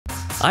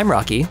I'm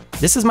Rocky,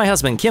 this is my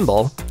husband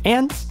Kimball,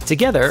 and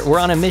together we're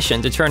on a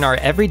mission to turn our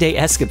everyday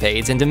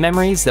escapades into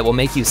memories that will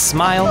make you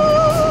smile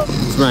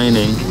it's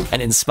raining.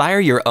 And inspire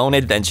your own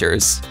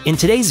adventures. In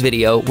today's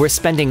video, we're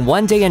spending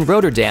one day in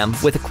Rotterdam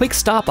with a quick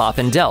stop off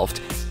in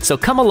Delft. So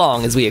come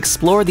along as we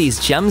explore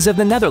these gems of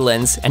the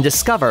Netherlands and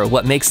discover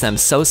what makes them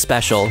so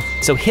special.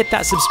 So hit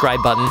that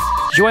subscribe button,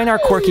 join our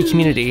quirky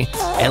community,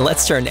 and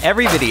let's turn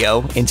every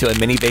video into a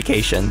mini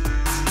vacation.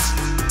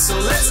 So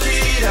let's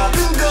get up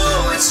and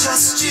go, it's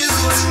just you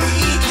and me,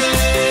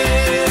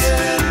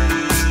 yeah.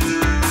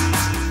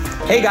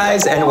 Hey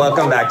guys, and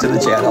welcome back to the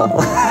channel.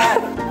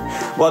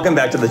 Welcome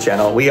back to the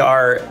channel. We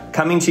are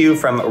coming to you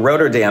from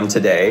Rotterdam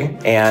today,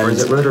 and... Or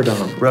is it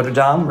Rotterdam?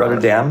 Rotterdam?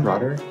 Rotterdam.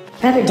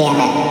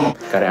 Rotterdam.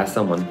 Gotta ask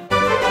someone.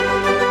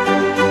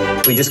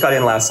 We just got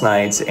in last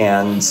night,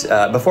 and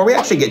before we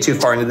actually get too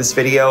far into this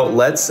video,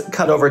 let's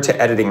cut over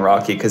to editing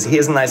Rocky, because he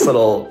has a nice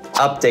little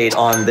update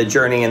on the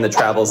journey and the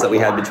travels that we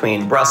had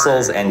between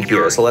Brussels and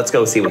here. So let's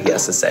go see what he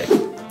has to say.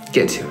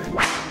 Get to it.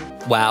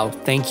 Wow,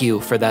 thank you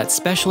for that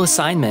special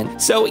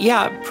assignment. So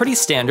yeah, pretty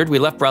standard. We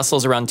left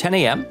Brussels around 10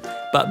 a.m.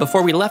 But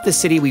before we left the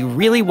city, we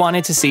really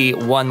wanted to see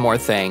one more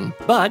thing.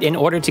 But in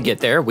order to get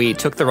there, we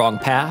took the wrong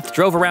path,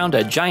 drove around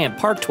a giant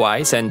park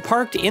twice, and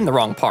parked in the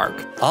wrong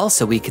park.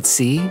 Also, we could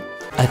see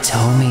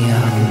Atomium.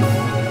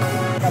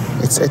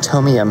 It's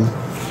Atomium.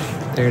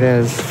 There it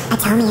is.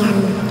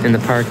 Atomium. In the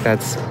park,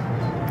 that's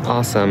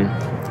awesome.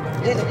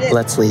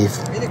 Let's leave.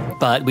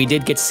 But we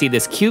did get to see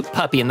this cute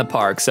puppy in the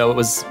park, so it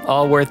was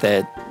all worth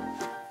it,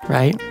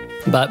 right?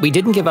 But we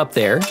didn't give up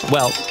there.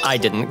 Well, I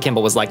didn't.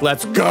 Kimball was like,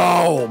 let's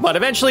go! But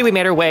eventually we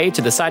made our way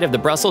to the side of the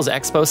Brussels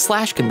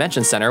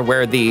Expo/Convention Center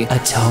where the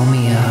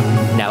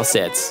Atomium now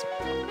sits.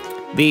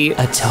 The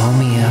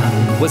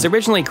Atomium was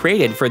originally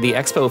created for the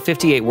Expo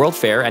 58 World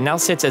Fair and now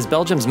sits as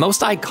Belgium's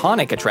most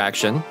iconic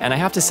attraction. And I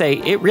have to say,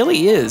 it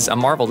really is a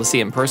marvel to see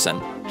in person.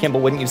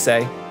 Kimball, wouldn't you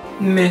say?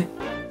 Meh.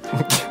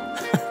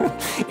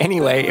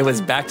 Anyway, it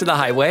was back to the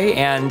highway,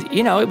 and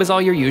you know, it was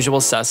all your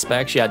usual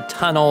suspects. You had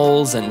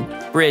tunnels and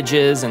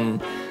bridges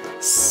and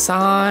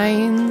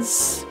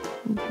signs,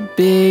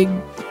 big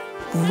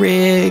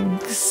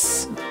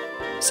rigs.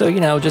 So,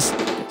 you know, just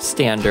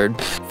standard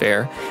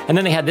fare. And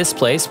then they had this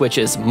place, which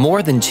is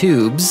more than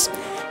tubes,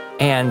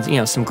 and, you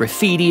know, some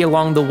graffiti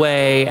along the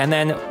way. And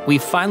then we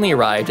finally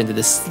arrived into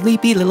the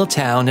sleepy little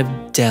town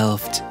of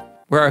Delft,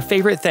 where our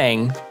favorite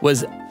thing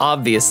was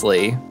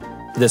obviously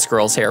this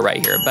girl's hair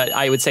right here, but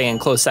I would say in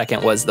close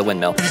second was the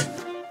windmill.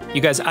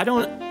 You guys, I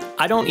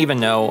don't even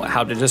know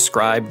how to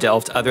describe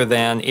Delft other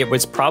than it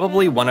was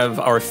probably one of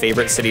our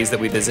favorite cities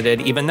that we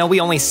visited, even though we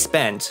only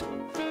spent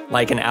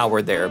like an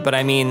hour there. But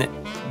I mean,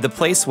 the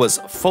place was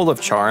full of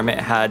charm. It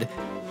had,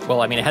 well,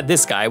 I mean, it had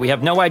this guy. We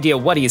have no idea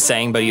what he's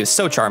saying, but he was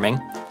so charming.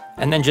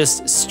 And then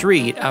just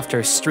street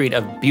after street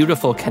of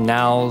beautiful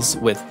canals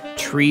with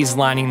trees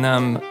lining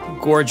them,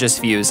 gorgeous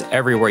views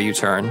everywhere you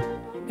turn.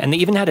 And they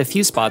even had a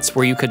few spots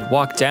where you could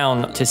walk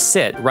down to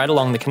sit right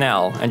along the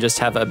canal and just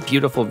have a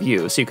beautiful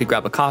view. So you could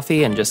grab a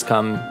coffee and just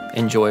come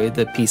enjoy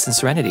the peace and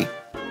serenity.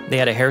 They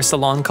had a hair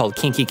salon called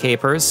Kinky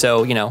Capers,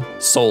 so, you know,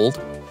 sold.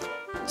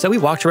 So we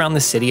walked around the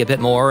city a bit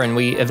more, and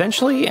we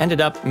eventually ended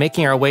up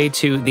making our way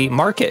to the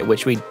market,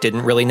 which we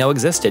didn't really know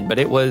existed, but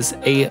it was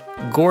a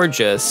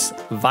gorgeous,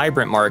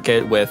 vibrant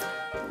market with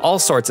all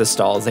sorts of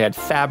stalls. They had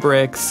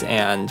fabrics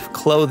and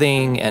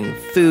clothing and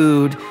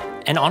food.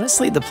 And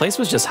honestly, the place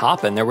was just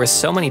hopping. There were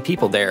so many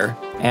people there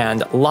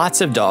and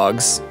lots of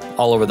dogs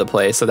all over the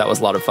place, so that was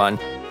a lot of fun.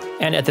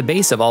 And at the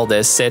base of all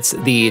this sits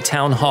the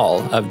Town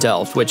Hall of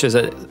Delft, which is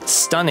a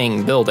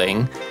stunning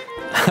building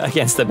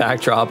against the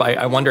backdrop.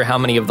 I wonder how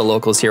many of the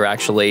locals here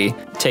actually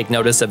take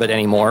notice of it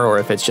anymore, or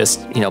if it's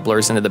just, you know,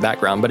 blurs into the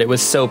background. But it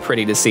was so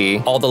pretty to see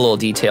all the little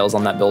details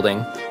on that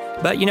building.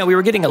 But, you know, we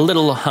were getting a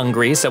little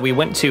hungry, so we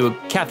went to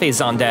Café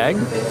Zondag.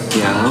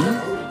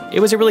 Yeah? It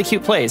was a really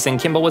cute place, and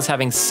Kimball was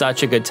having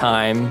such a good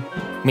time,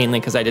 mainly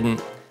because I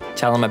didn't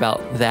tell him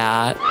about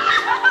that.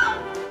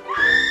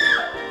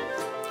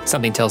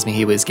 Something tells me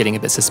he was getting a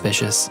bit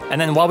suspicious. And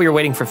then while we were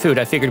waiting for food,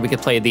 I figured we could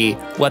play the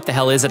what the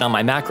hell is it on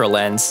my macro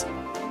lens?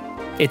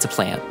 It's a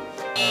plant.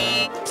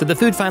 So the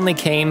food finally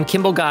came.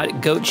 Kimball got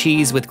goat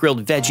cheese with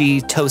grilled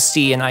veggie,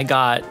 toasty, and I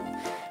got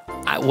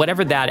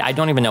whatever that, I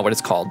don't even know what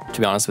it's called, to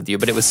be honest with you,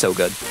 but it was so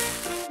good.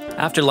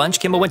 After lunch,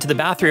 Kimball went to the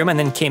bathroom and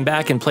then came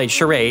back and played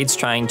charades,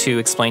 trying to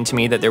explain to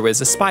me that there was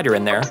a spider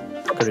in there.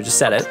 Could have just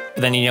said it.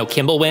 But then, you know,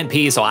 Kimball went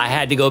pee, so I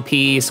had to go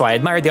pee. So I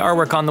admired the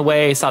artwork on the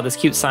way, saw this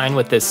cute sign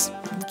with this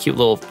cute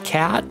little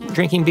cat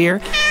drinking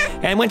beer,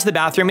 and went to the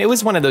bathroom. It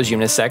was one of those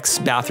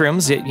unisex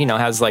bathrooms. It, you know,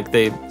 has like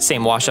the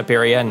same wash-up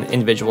area and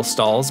individual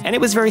stalls. And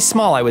it was very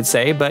small, I would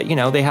say, but, you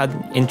know, they had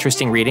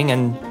interesting reading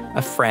and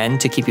a friend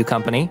to keep you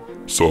company.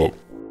 So.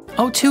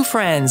 Oh, 2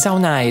 friends. How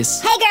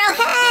nice. Hey, girl,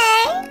 hey!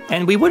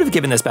 And we would have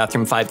given this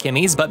bathroom 5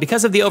 kimmies, but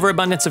because of the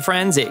overabundance of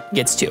friends, it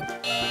gets 2.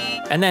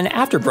 And then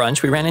after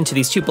brunch, we ran into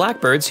these two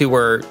blackbirds who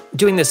were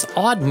doing this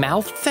odd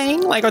mouth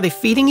thing. Like, are they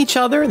feeding each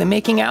other? Are they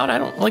making out? I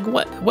don't, like,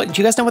 what, do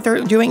you guys know what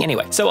they're doing?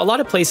 Anyway, so a lot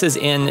of places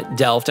in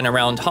Delft and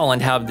around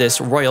Holland have this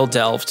Royal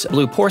Delft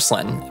blue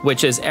porcelain,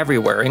 which is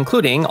everywhere,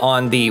 including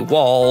on the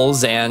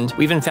walls. And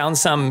we even found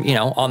some, you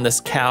know, on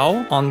this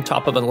cow on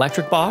top of an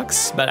electric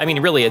box. But I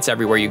mean, really, it's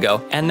everywhere you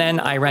go. And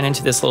then I ran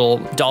into this little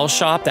doll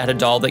shop that had a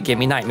doll that gave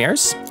me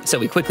nightmares. So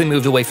we quickly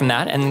moved away from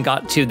that and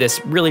got to this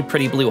really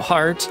pretty blue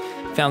heart.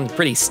 Found a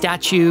pretty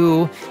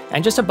statue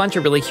and just a bunch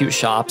of really cute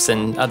shops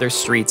and other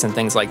streets and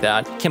things like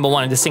that. Kimball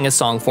wanted to sing a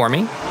song for me.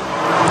 Welcome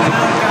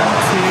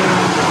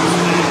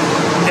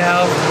to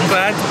Delft. I'm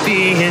glad to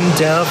be in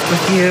Delft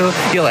with you.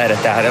 You'll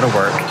edit that, it'll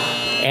work.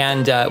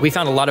 And we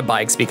found a lot of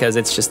bikes because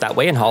it's just that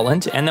way in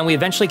Holland. And then we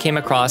eventually came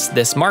across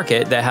this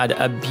market that had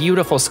a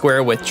beautiful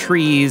square with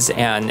trees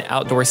and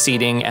outdoor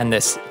seating and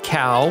this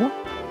cow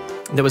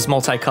that was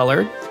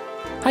multicolored.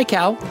 Hi,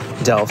 cow.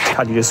 Delft,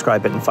 how do you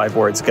describe it in 5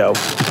 words? Go.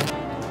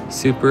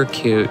 Super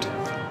cute.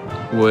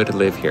 Would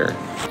live here.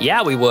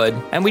 Yeah, we would.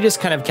 And we just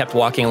kind of kept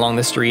walking along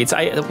the streets.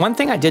 One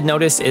thing I did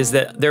notice is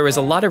that there was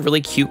a lot of really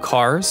cute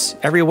cars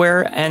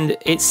everywhere, and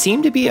it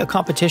seemed to be a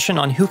competition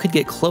on who could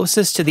get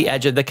closest to the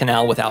edge of the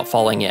canal without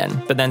falling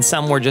in. But then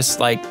some were just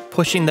like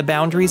pushing the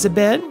boundaries a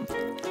bit.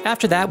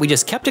 After that, we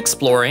just kept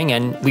exploring,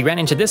 and we ran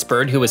into this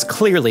bird who was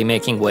clearly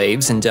making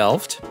waves in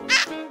Delft.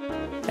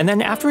 And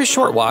then after a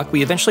short walk,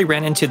 we eventually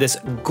ran into this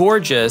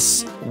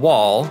gorgeous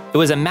wall. It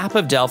was a map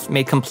of Delft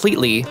made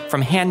completely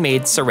from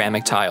handmade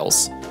ceramic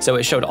tiles. So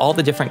it showed all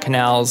the different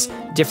canals,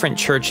 different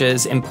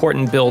churches,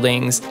 important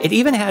buildings. It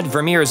even had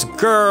Vermeer's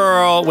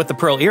girl with the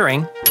pearl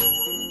earring.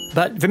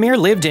 But Vermeer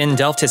lived in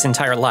Delft his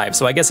entire life,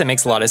 so I guess it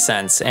makes a lot of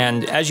sense.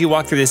 And as you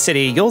walk through the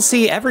city, you'll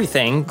see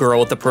everything girl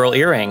with the pearl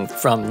earring,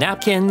 from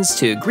napkins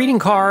to greeting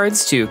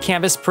cards to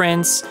canvas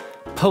prints,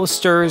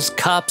 posters,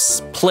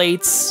 cups,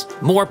 plates,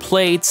 more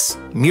plates,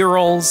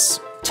 murals,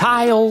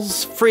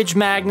 tiles, fridge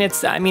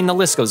magnets. I mean, the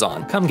list goes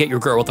on. Come get your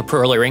girl with a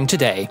pearl earring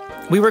today.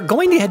 We were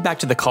going to head back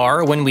to the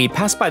car when we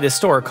passed by this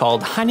store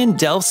called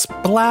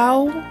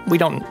Delftsblauw. We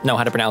don't know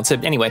how to pronounce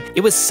it. Anyway,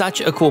 it was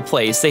such a cool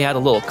place. They had a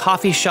little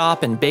coffee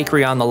shop and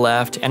bakery on the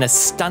left and a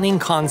stunning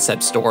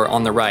concept store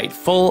on the right,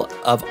 full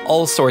of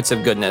all sorts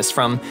of goodness,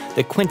 from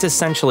the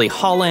quintessentially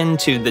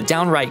Holland to the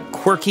downright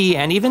quirky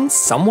and even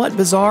somewhat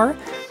bizarre.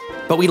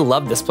 But we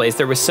loved this place.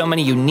 There were so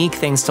many unique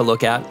things to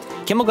look at.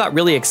 Kimball got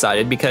really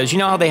excited because you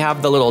know how they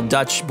have the little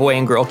Dutch boy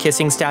and girl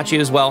kissing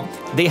statues? Well,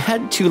 they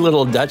had 2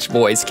 little Dutch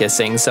boys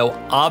kissing, so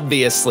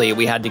obviously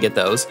we had to get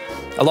those,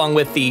 along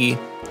with the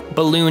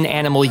balloon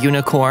animal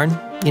unicorn.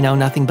 You know,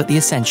 nothing but the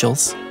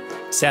essentials.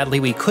 Sadly,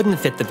 we couldn't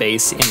fit the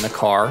vase in the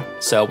car,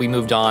 so we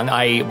moved on.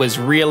 I was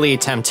really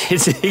tempted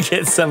to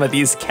get some of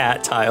these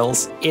cat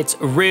tiles. It's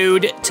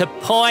rude to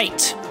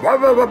point. We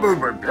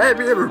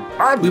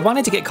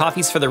wanted to get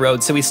coffees for the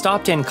road, so we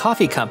stopped in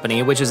Coffee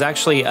Company, which is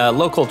actually a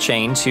local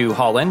chain to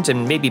Holland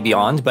and maybe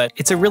beyond, but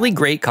it's a really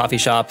great coffee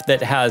shop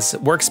that has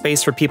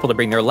workspace for people to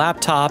bring their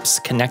laptops,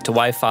 connect to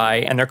Wi-Fi,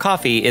 and their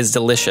coffee is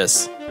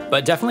delicious.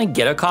 But definitely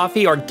get a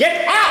coffee or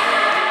get out!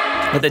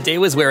 But the day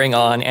was wearing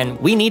on, and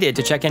we needed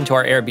to check into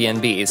our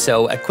Airbnb,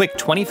 so a quick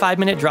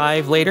 25-minute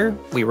drive later,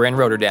 we were in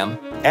Rotterdam.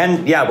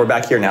 And yeah, we're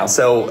back here now.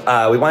 So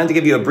we wanted to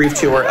give you a brief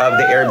tour of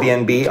the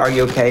Airbnb. Are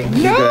you okay? No!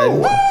 You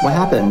good? What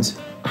happened?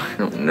 I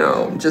don't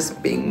know, I'm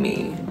just being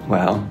me.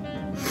 Well,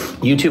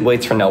 YouTube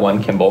waits for no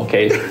one, Kimball,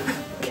 okay?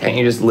 Can't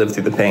you just live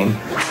through the pain?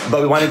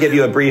 But we want to give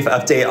you a brief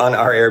update on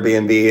our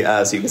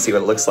Airbnb so you can see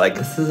what it looks like.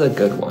 This is a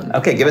good one.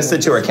 Okay, give us the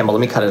tour, Kimball.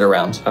 Let me cut it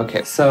around.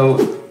 Okay,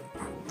 so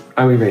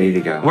are we ready to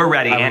go? We're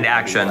ready, and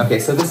action. Okay,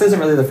 so this isn't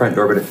really the front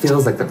door, but it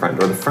feels like the front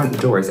door. The front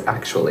door is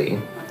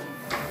actually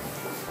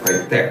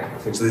right there,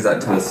 which leads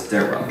out to the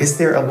stairwell. Is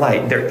there a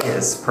light? There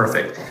is.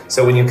 Perfect.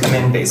 So when you come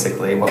in,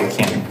 basically, well, we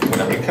can't,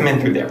 whatever, you come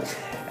in through there.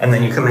 And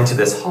then you come into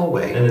this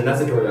hallway. And then that's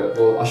the door that,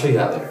 well, I'll show you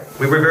that later.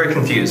 We were very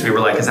confused. We were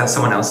like, is that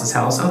someone else's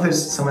house? Oh,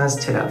 there's someone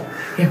else's tit up.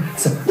 Yeah,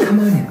 so come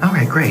on in. All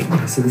right, great.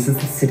 Yeah, so this is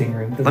the sitting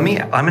room.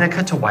 I'm gonna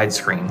cut to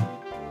widescreen.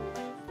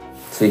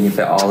 So you can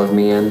fit all of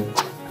me in?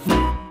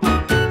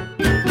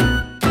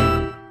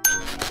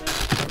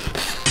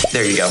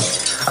 There you go.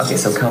 Okay,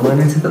 so come on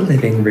into the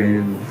living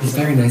room. It's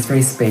very nice,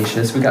 very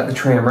spacious. We got the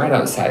tram right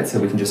outside, so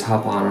we can just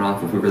hop on and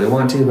off if we really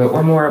want to, but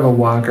we're more of a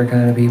walker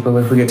kind of people.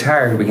 If we get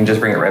tired, we can just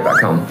bring it right back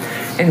home.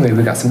 Anyway,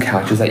 we got some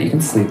couches that you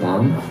can sleep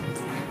on.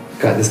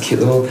 Got this cute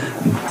little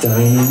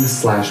dining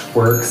slash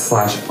work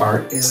slash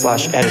art area.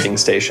 Slash editing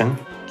station.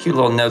 Cute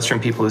little notes from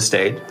people who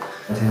stayed.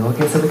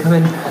 Okay, so we come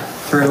in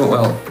through,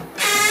 well,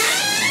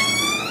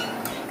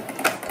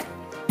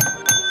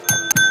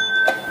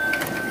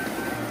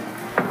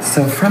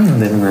 so from the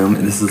living room,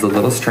 this is a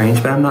little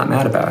strange, but I'm not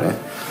mad about it.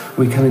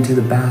 We come into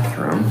the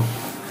bathroom.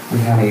 We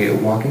have a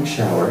walk-in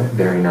shower,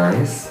 very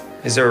nice.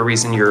 Is there a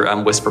reason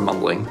you're whisper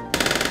mumbling?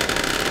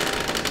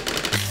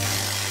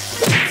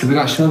 So we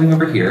got shelving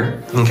over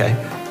here. Okay.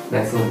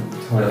 Nice little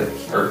toilet,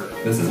 or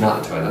this is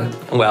not a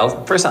toilet.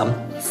 Well, for some.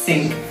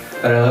 Sink.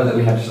 But I love that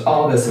we have just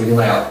all this so we can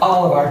lay out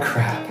all of our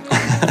crap.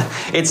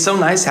 It's so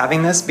nice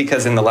having this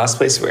because in the last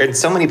place, in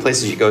so many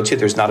places you go to,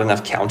 there's not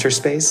enough counter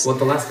space. Well,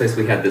 the last place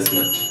we had this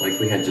much. Like,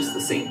 we had just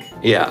the sink.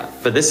 Yeah,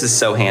 but this is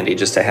so handy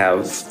just to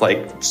have,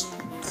 like, just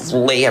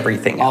lay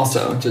everything out.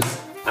 Also,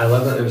 I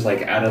love that there's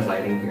like added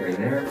lighting here and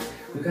there.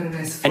 We've got a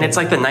nice... And it's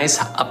like the nice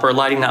upper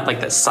lighting, not like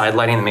that side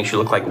lighting that makes you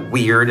look like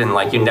weird and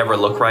like you never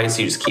look right,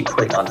 so you just keep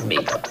putting on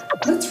makeup.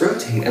 Let's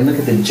rotate and look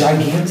at the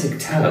gigantic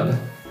tub.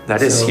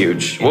 That is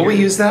huge. Will we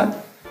use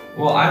that?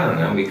 Well, I don't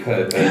know, we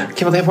could.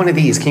 Okay, well, they have one of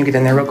these. Can you get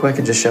in there real quick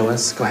and just show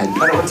us? Go ahead.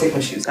 I don't want to take my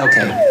shoes off.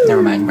 Okay,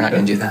 never mind. We're not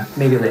going to do that.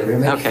 Maybe later.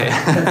 Maybe. Okay.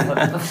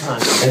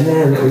 And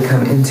then we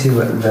come into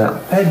the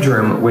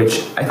bedroom,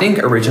 which I think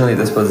originally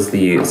this was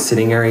the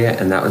sitting area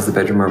and that was the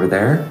bedroom over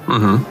there.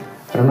 Mm-hmm.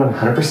 But I'm not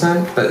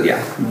 100%. But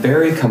yeah,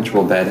 very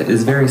comfortable bed. It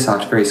is very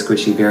soft, very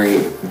squishy,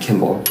 very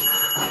Kimball.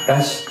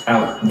 That's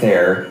out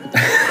there.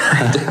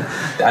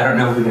 I don't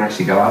know if we can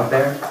actually go out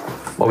there.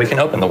 Well, we can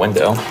open the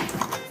window.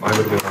 Why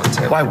would we want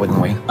to? Why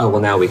wouldn't we? Oh, well,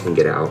 now we can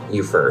get out.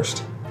 You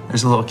first.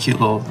 There's a little cute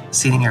little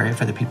seating area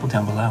for the people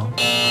down below.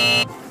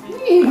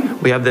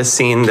 We have this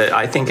scene that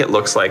I think it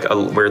looks like a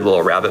weird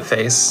little rabbit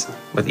face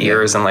with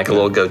ears and like a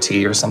little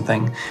goatee or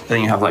something. But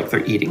then you have like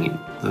they're eating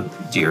the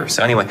deer.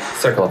 So anyway.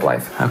 Circle of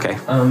life. Okay.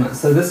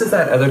 So this is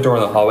that other door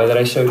in the hallway that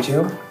I showed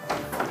you.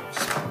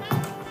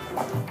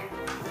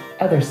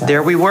 Other side.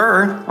 There we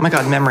were. Oh my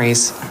God,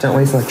 memories. Don't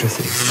waste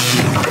electricity.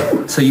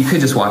 So you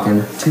could just walk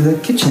in to the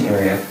kitchen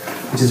area,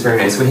 which is very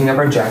nice. We hang up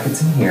our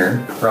jackets in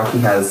here. Rocky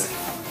has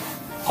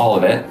all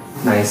of it.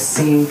 Nice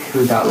sink.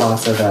 We've got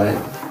lots of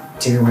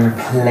dinnerware,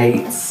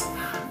 plates,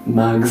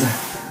 mugs.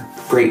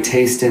 Great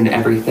taste in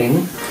everything.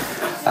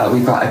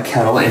 We've got a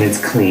kettle and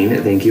it's clean.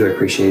 Thank you, I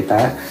appreciate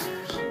that.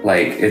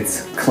 Like,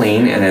 it's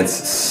clean and it's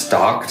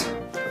stocked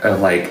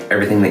of like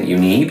everything that you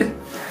need.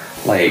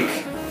 Like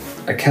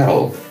a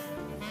kettle.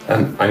 I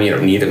mean, you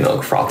don't need a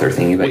milk frother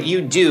thingy, but you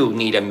do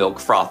need a milk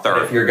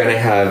frother. if you're gonna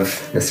have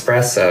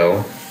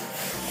espresso,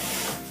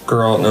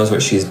 girl knows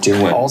what she's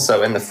doing.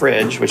 Also in the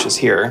fridge, which is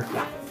here,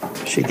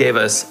 she gave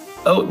us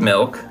oat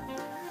milk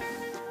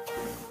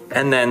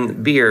and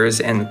then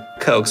beers and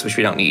Cokes, which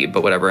we don't need,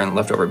 but whatever, and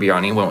leftover beer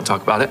on it. We won't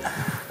talk about it.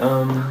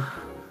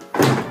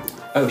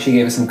 Oh, she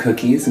gave us some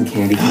cookies and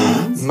candy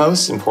canes.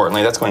 Most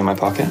importantly, that's going in my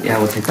pocket. Yeah,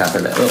 we'll take that for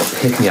that little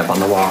pick-me-up on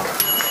the walk.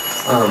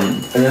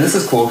 And then this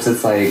is cool because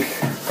it's like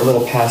a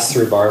little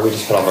pass-through bar. We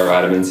just put all of our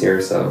vitamins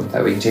here so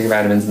that we can take your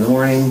vitamins in the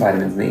morning,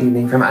 vitamins in the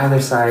evening, from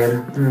either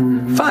side.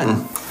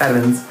 Fun.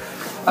 Vitamins.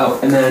 Oh,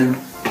 and then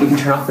we can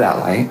turn off that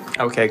light.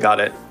 Okay, got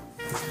it.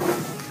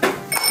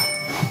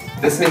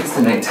 This makes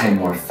the nighttime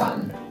more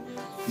fun.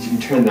 You can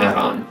turn that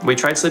on. We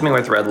tried sleeping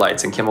with red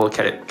lights and Kimball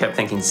kept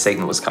thinking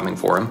Satan was coming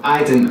for him.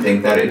 I didn't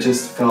think that. It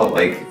just felt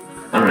like,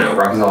 I don't know,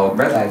 Rocky's all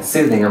red light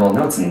soothing. I'm all,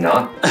 no, it's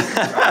not.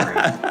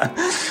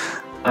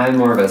 I'm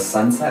more of a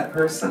sunset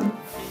person.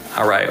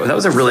 All right, well, that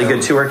was a really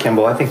good tour,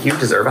 Kimball. I think you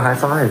deserve a high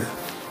five.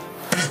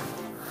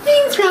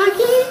 Thanks,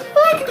 Rocky.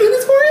 I can do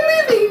this for a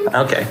living.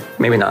 Okay,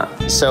 maybe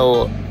not.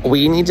 So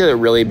we need to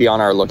really be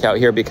on our lookout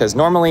here because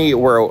normally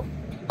we're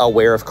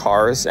aware of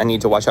cars and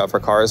need to watch out for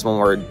cars when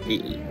we're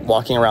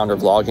walking around or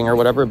vlogging or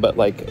whatever, but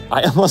like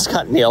I almost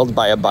got nailed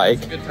by a bike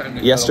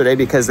yesterday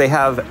because they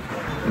have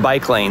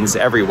bike lanes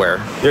everywhere.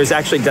 There's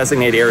actually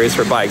designated areas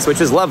for bikes, which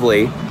is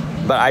lovely,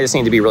 but I just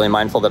need to be really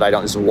mindful that I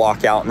don't just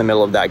walk out in the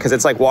middle of that because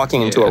it's like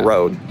walking into a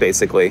road,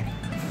 basically.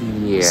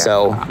 Yeah.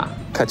 So,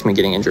 cut to me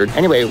getting injured.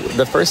 Anyway,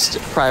 the first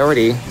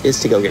priority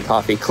is to go get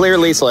coffee,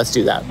 clearly, so let's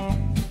do that.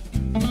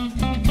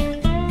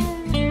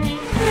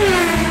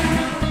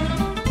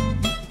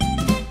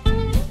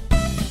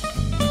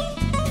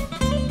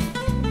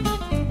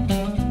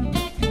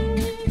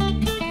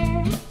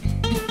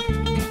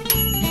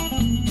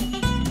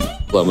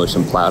 Slow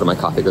motion plow to my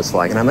coffee goes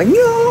flying, and I'm like,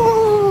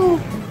 no!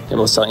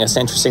 Kimball was telling us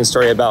an interesting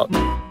story about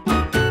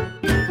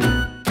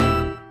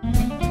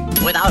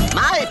without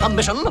my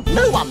permission,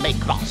 no one may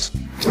cross.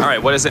 All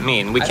right, what does it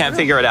mean? We can't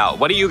figure it out.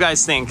 What do you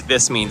guys think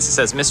this means? It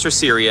says Mr.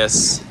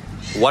 Serious.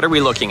 What are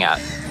we looking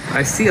at?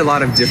 I see a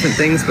lot of different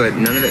things, but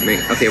none of it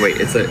makes... Okay, wait,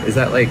 is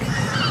that like...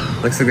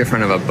 Looks like the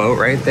front of a boat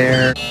right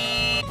there.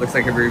 Looks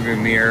like a rearview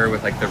mirror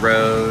with like the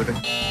road.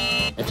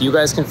 If you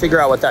guys can figure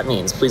out what that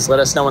means, please let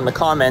us know in the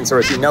comments, or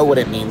if you know what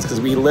it means, because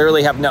we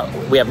literally have no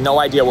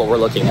idea what we're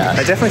looking at.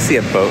 I definitely see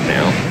a boat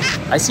now.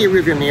 I see a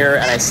rearview mirror,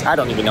 and I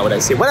don't even know what I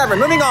see. Whatever,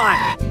 moving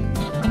on!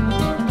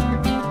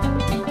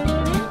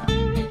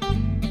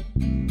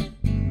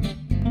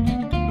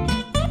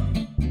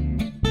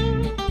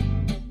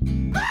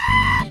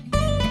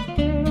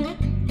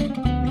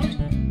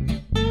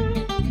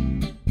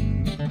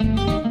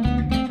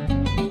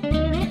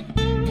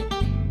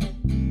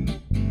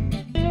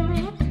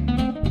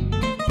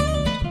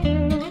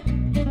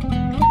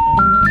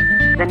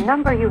 The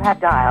number you have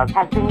dialed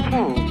has been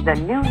changed. The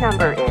new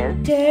number is...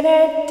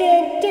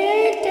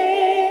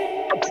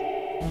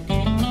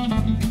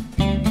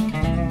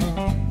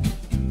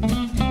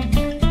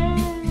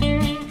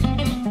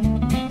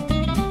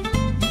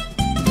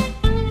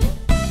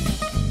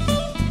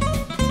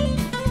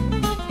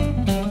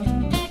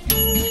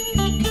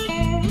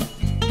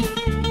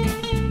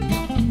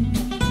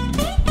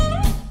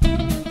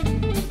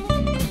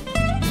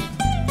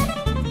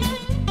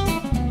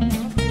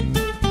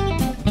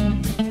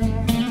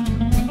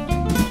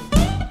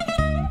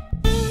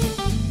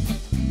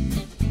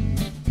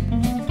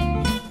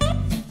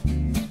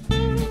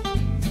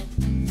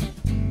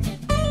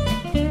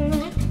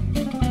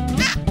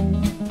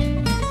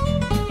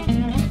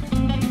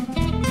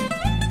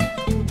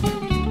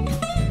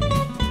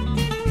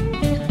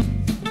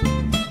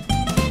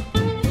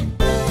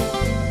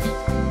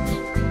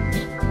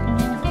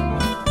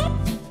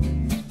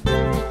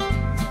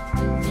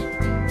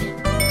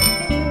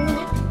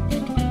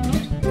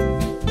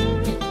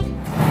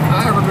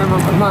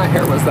 my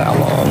hair was that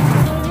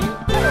long.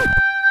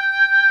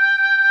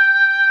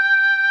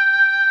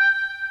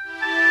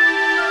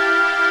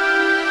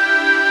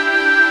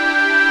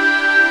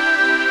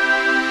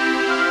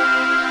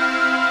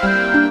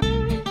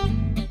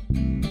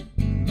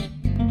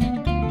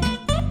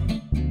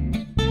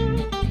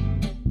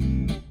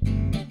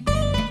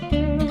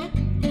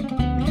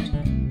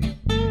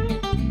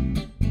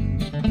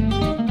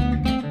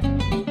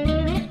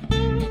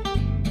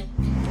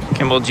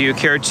 Kimball, do you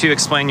care to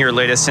explain your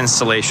latest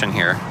installation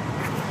here?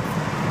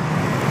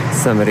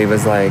 Somebody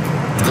was like,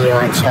 Do you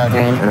want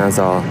children? and I was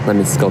all, let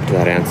me sculpt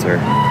that answer.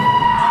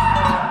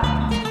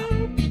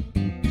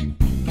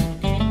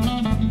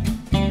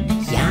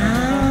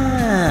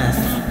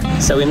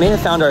 So we may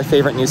have found our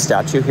favorite new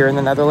statue here in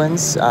the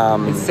Netherlands.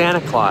 It's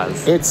Santa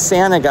Claus. It's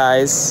Santa,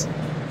 guys.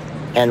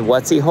 And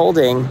what's he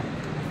holding?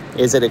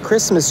 Is it a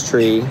Christmas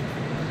tree?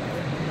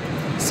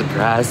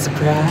 Surprise,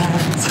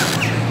 surprise.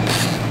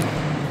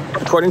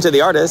 According to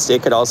the artist,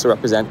 it could also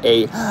represent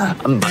a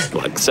butt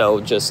plug. So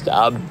just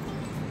a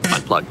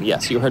butt plug.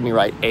 Yes, you heard me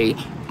right. A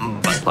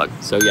butt plug.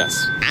 So yes.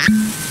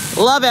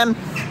 Love him.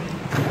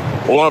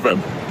 Love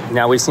him.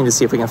 Now we just need to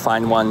see if we can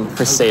find one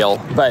for sale.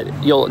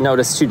 But you'll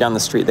notice too down the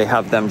street, they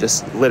have them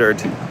just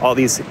littered. All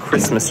these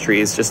Christmas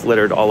trees just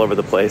littered all over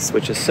the place,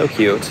 which is so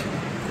cute.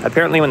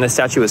 Apparently when the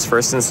statue was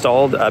first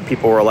installed,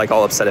 people were like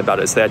all upset about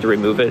it, so they had to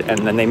remove it, and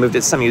then they moved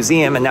it to some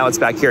museum, and now it's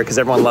back here because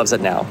everyone loves it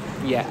now.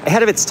 Yeah.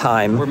 Ahead of its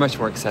time. We're much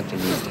more accepting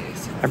these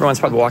days. Everyone's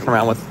probably walking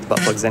around with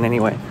butt plugs in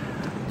anyway.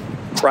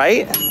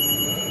 Right?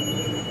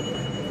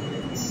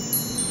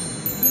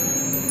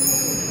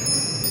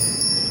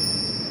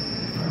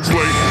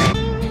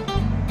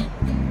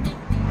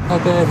 I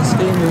bet his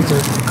fingers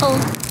are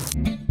cold.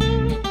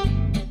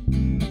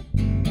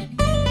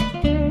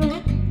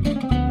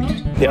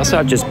 They also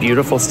have just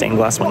beautiful stained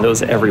glass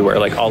windows everywhere,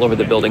 like all over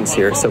the buildings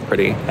here. So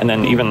pretty. And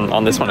then even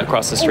on this one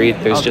across the street,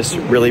 there's just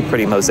really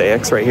pretty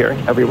mosaics right here,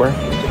 everywhere.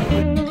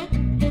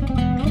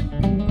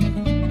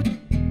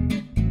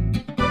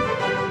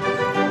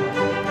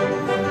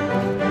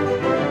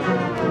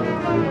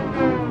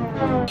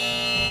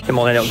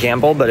 Kimball and I don't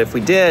gamble, but if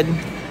we did,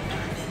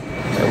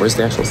 where's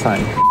the actual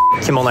sign?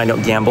 Kimball and I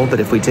don't gamble, but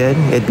if we did,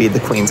 it'd be the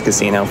Queen's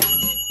Casino.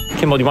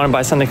 Kimball, do you want to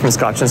buy something from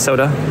Scotch and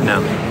Soda?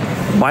 No.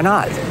 Why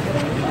not?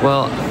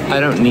 Well, I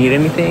don't need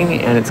anything,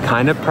 and it's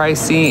kind of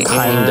pricey.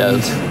 Kind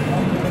of.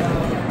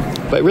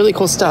 But really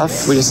cool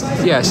stuff. We just,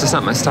 Yeah, it's just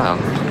not my style.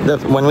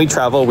 when we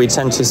travel, we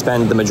tend to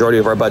spend the majority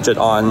of our budget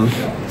on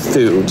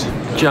food.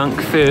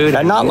 Junk food.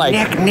 And not like,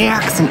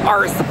 knickknacks and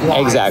art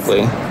supplies.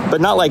 exactly, but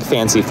not like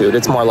fancy food.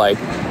 It's more like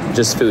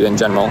just food in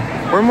general.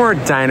 We're more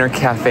diner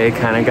cafe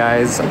kind of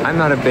guys. I'm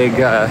not a big,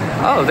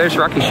 oh, there's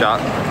Rocky Shop.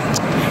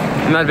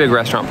 I'm not a big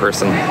restaurant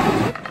person.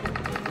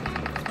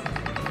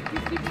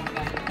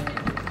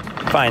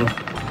 Fine.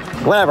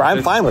 Whatever,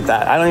 I'm fine with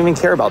that. I don't even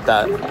care about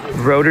that.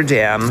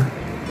 Rotterdam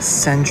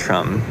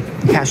Centrum.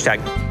 Hashtag.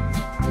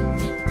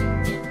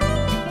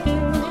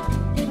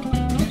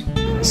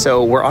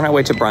 So we're on our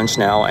way to brunch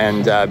now,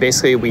 and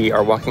basically we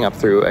are walking up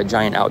through a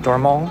giant outdoor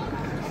mall.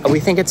 We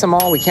think it's a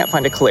mall. We can't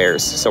find a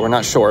Claire's, so we're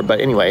not sure.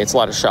 But anyway, it's a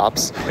lot of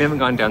shops. We haven't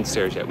gone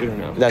downstairs yet. We don't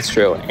know. That's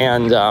true.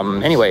 And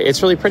anyway,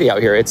 it's really pretty out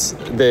here. It's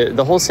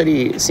the whole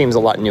city seems a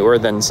lot newer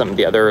than some of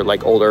the other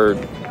like older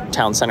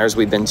town centers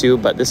we've been to,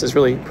 but this is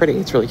really pretty.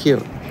 It's really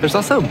cute. There's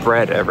also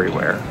bread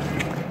everywhere.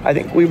 I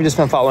think we've just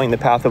been following the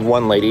path of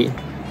one lady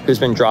who's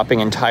been dropping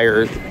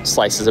entire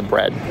slices of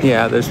bread.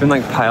 Yeah, there's been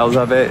like piles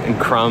of it and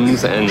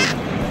crumbs and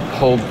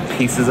whole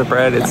pieces of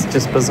bread. It's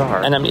just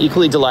bizarre. And I'm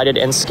equally delighted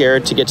and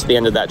scared to get to the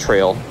end of that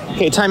trail.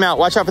 Okay, time out.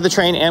 Watch out for the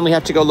train, and we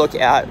have to go look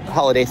at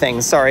holiday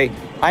things. Sorry.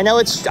 I know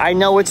it's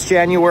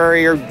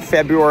January or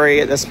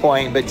February at this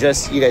point, but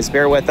just you guys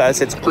bear with us.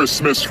 It's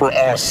Christmas for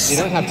us. You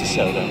don't have to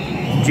show them.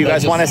 Do you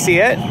guys want to see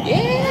it? Yeah.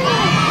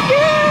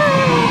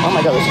 Oh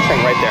my God, there's a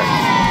train right there.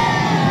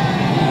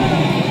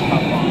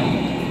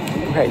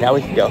 Okay, now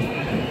we can go.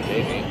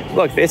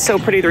 Look, it's so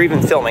pretty they're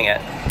even filming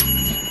it.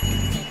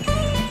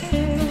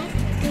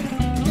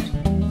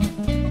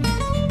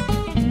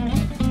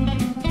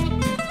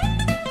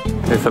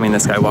 They're filming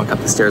this guy walk up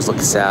the stairs, look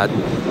sad.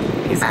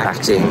 He's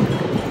acting.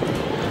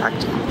 How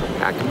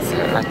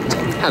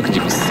could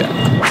you be sad?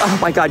 Oh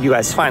my God, you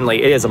guys,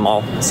 finally, it is a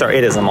mall. Sorry,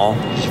 it is a mall.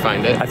 Did you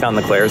find it? I found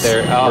the Claire's.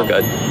 There. Oh. We're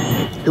good.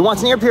 Who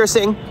wants an ear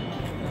piercing?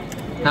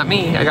 Not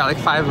me. I got like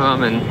 5 of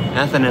them and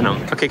nothing in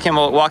them. Okay,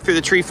 Kimball, walk through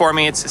the tree for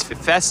me. It's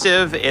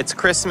festive, it's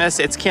Christmas,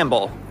 it's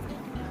Kimball.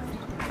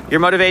 Your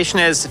motivation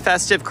is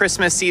festive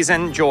Christmas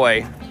season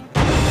joy.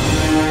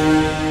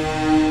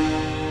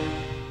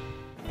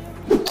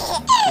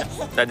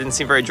 That didn't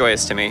seem very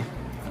joyous to me.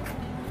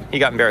 He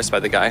got embarrassed by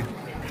the guy.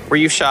 Were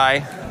you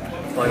shy?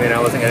 Well, I mean, I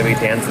wasn't going to be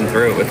dancing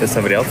through it with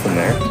somebody else in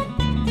there.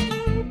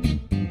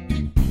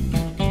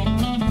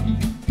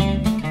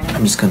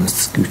 I'm just gonna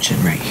scooch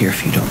in right here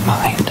if you don't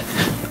mind.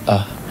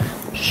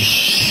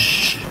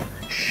 Shh.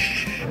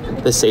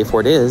 The safe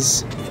word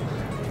is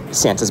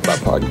Santa's butt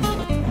plug.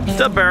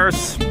 The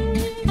bears.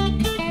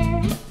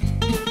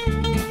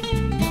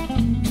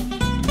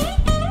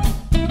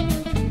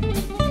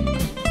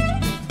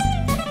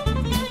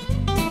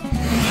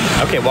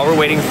 Okay, while we're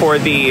waiting for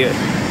the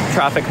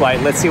traffic light,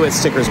 let's see what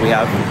stickers we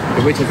have.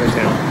 The witch is in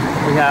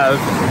town. We have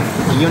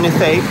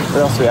Unifate.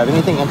 What else do we have?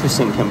 Anything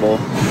interesting, Kimball?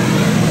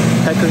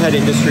 Peckerhead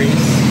Industries.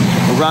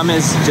 Rum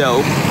is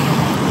dope.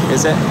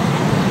 Is it?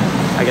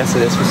 I guess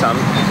it is for some.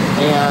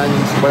 And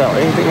what else?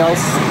 Anything else?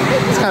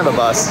 It's kind of a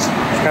bust.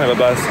 It's kind of a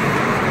bust.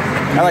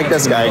 I like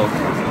this guy.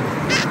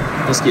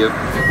 He's cute.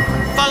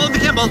 Follow the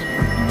Kimball.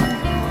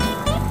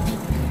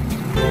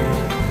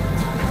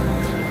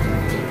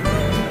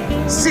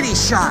 City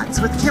shots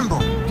with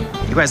Kimball.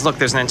 You guys, look,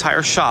 there's an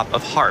entire shop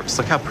of harps.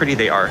 Look how pretty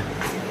they are.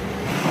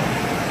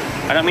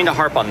 I don't mean to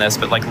harp on this,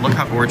 but like, look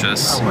how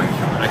gorgeous. Oh my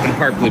god, I can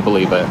hardly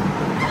believe it.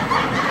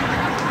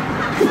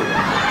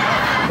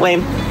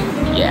 Lame.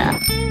 Yeah.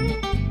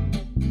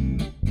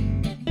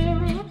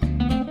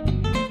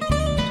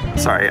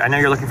 Sorry, I know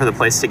you're looking for the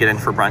place to get in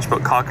for brunch,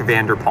 but Cock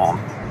Vanderpalm.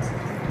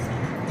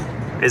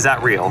 Is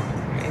that real?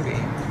 Maybe.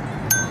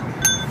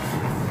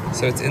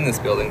 So it's in this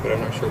building, but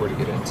I'm not sure where to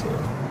get into.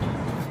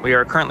 We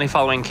are currently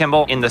following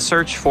Kimball in the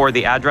search for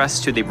the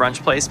address to the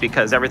brunch place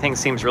because everything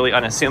seems really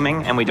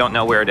unassuming and we don't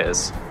know where it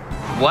is.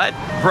 What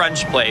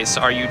brunch place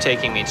are you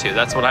taking me to?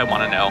 That's what I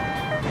want to know.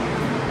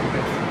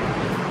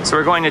 So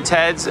we're going to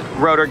Ted's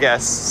Rotterdam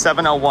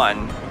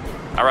 701.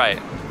 All right.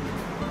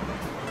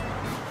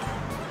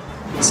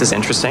 This is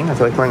interesting. I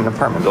feel like we're in an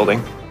apartment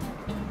building.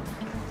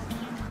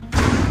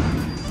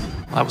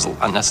 Well, that was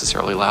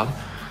unnecessarily loud.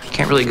 You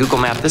can't really Google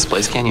map this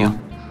place, can you?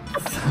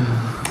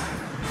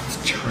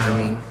 It's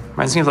charming.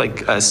 Reminds me of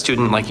like a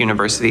student like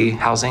university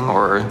housing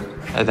or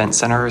event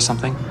center or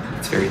something.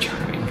 It's very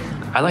charming.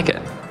 I like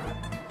it.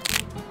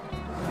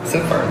 So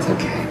far, it's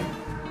okay.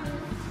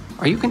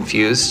 Are you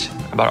confused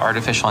about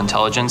artificial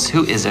intelligence?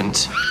 Who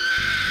isn't?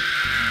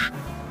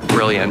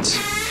 Brilliant.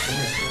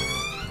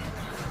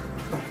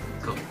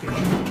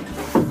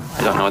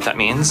 I don't know what that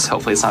means.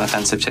 Hopefully it's not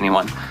offensive to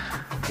anyone.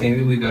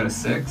 Maybe we go to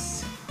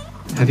 6.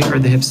 Have you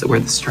heard the hips that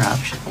wear the strap?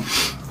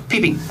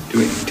 Pee-pee.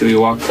 Do we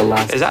walk the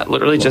last? Is that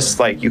literally just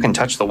like you can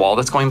touch the wall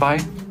that's going by?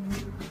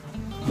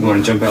 You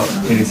want to jump out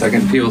any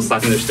second? People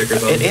slapping their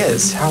stickers on. It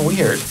is. How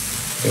weird.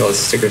 Look at all the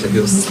stickers that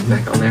people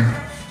smack on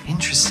there.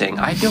 Interesting.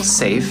 I feel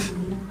safe.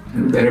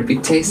 Better be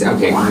tasty.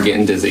 Okay, we're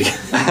getting dizzy.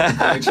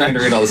 I'm trying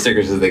to read all the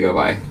stickers as they go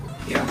by.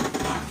 Yeah.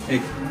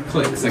 It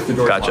clicks like the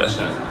door. Gotcha.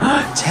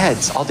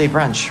 Ted's all day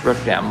brunch,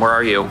 Rotterdam. Where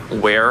are you?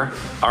 Where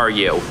are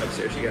you?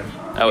 Upstairs you go.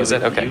 Oh, is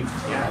it? Okay.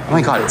 Yeah. Oh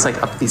my god, it's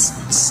like up these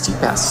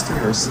steep ass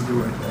stairs.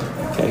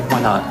 Okay,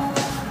 why not?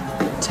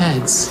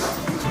 Ted's.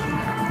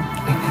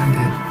 I found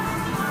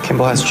it.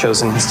 Kimball has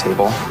chosen his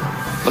table.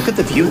 Look at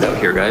the view though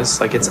here, guys.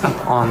 Like it's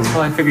up on.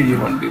 Well, I figured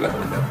you'd want to be by the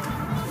window.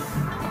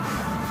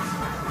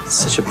 It's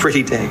such a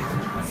pretty day.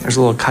 There's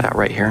a little cutout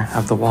right here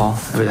of the wall.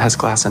 It has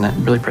glass in it.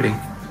 Really pretty.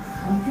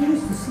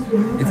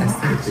 It's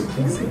aesthetically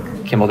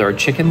pleasing. Kimball, there are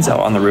chickens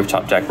out on the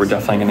rooftop deck. We're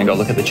definitely gonna go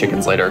look at the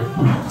chickens later.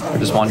 We're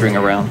just wandering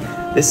around.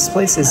 This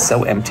place is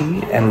so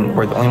empty and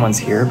we're the only ones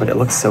here, but it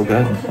looks so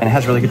good and it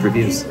has really good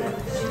reviews.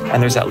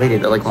 And there's that lady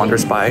that like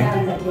wanders by,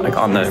 like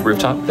on the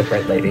rooftop. The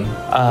bread lady.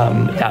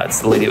 Yeah,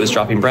 it's the lady that was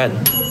dropping bread.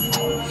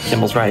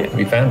 Kimball's right.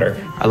 We found her.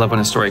 I love when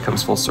a story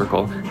comes full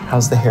circle.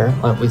 How's the hair?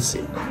 Let me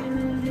see.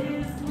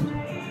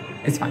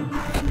 It's fine.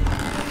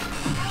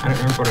 I don't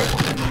remember what I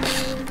wanted.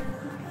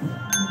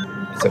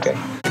 It's okay.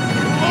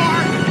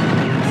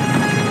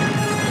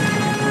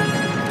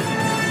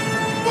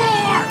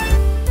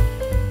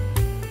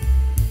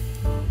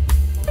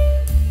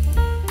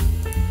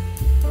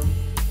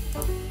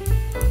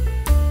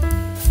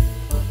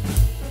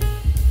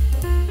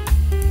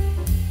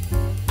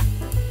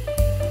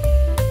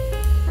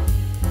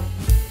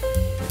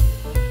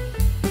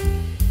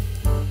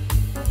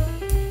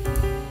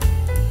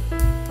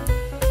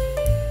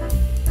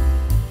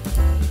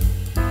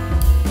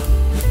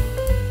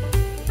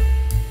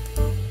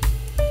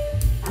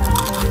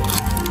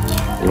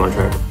 You want to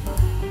try it?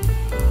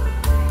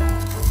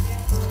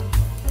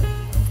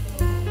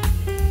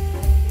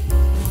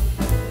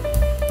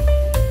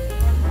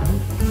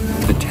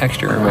 The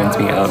texture reminds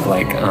me of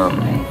like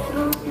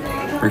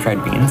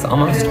refried beans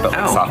almost, but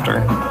like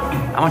softer.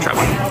 I want to try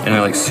one. And they're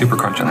like super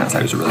crunchy on that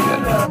side. It was really good.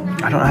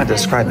 I don't know how to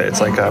describe it.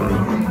 It's like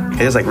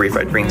it is like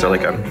refried beans or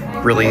like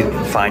a really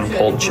fine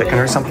pulled chicken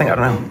or something. I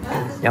don't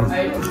know.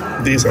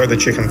 Yum. These are the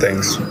chicken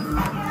things.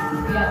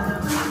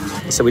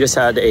 So we just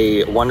had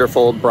a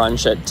wonderful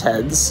brunch at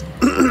Ted's.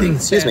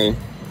 Excuse me.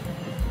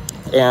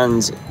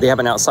 And they have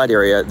an outside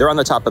area. They're on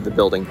the top of the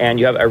building. And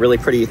you have a really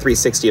pretty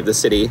 360 of the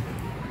city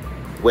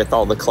with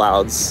all the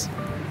clouds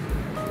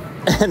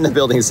and the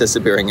buildings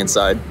disappearing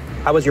inside.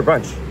 How was your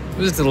brunch?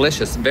 It was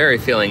delicious, very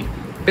filling.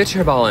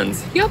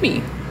 Bitterballens,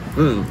 yummy.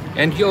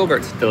 And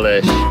yogurt,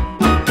 delish.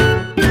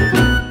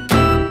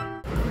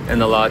 And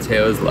the latte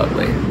was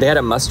lovely. They had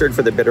a mustard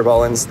for the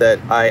bitterballens that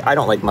I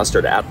don't like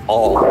mustard at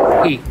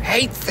all. He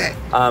hates it.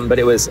 But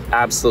it was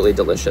absolutely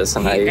delicious.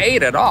 And He I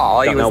ate it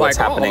all. He don't was know like, what's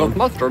happening. oh, the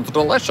mustard's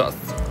delicious.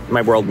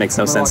 My world makes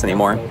no sense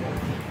anymore.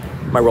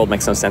 My world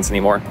makes no sense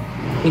anymore.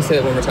 Can you say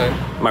it one more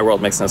time? My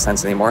world makes no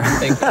sense anymore.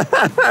 Thank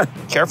you.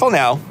 Careful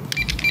now.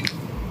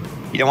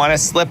 You don't want to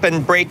slip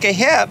and break a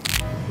hip.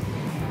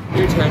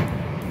 Your turn.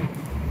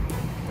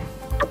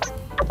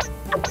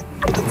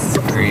 It's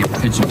very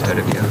pigeon-toed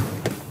of you.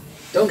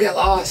 Don't get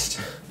lost.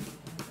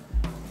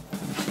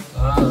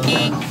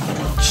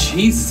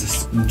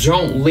 Jesus,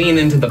 don't lean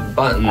into the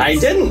buttons. I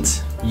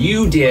didn't.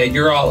 You did.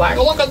 You're all like,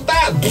 look at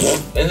that.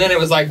 And then it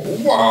was like,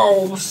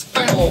 whoa,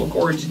 spinal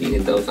cords. You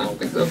needed those. I don't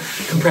think so.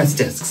 Compressed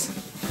discs.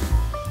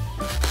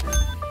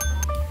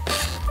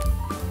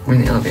 We're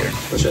in the elevator.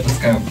 Push it. Let's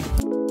go.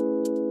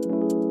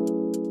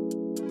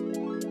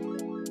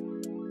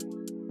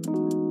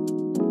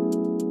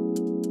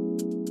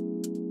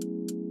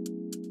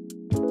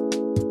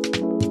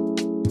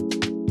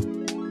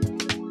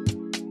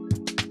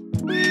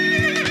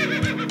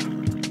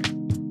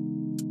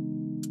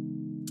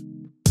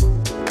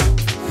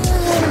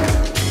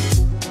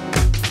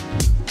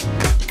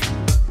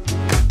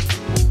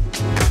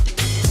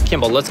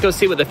 Kimball, let's go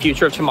see what the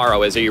future of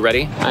tomorrow is. Are you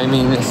ready? I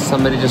mean,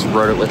 somebody just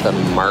wrote it with a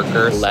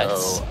marker,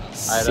 Let's so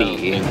I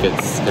see. don't think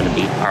it's gonna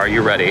be. Are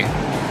you ready?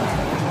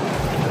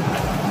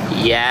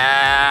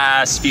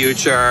 Yes,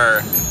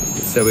 future.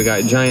 So we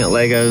got giant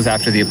Legos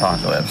after the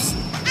apocalypse.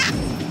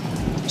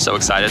 So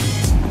excited.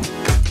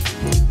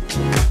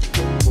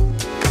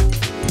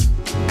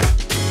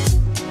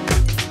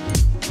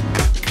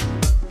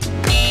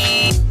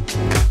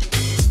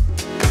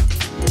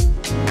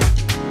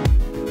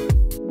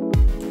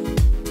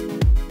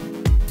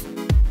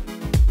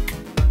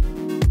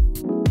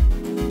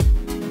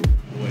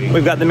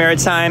 We've got the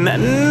Maritime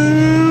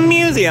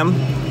Museum.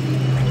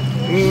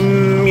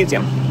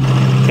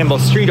 Kimball,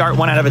 street art,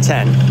 1 out of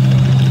 10.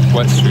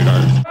 What street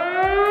art?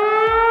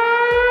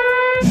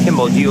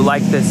 Kimball, do you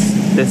like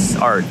this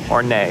art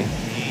or nay?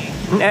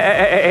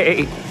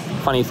 Nay.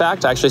 Funny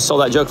fact, I actually stole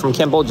that joke from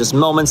Kimball just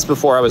moments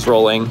before I was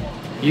rolling.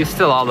 You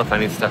steal all the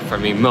funny stuff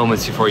from me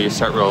moments before you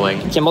start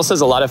rolling. Kimball says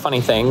a lot of funny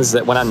things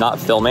that when I'm not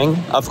filming,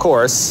 of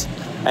course.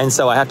 And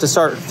so I have to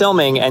start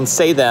filming and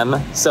say them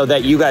so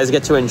that you guys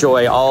get to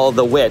enjoy all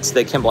the wit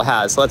that Kimball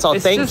has. So let's all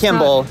thank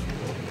Kimball.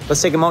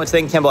 Let's take a moment to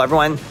thank Kimball,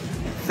 everyone.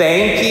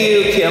 Thank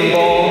you,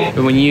 Kimball.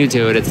 But when you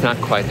do it, it's not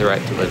quite the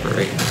right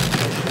delivery.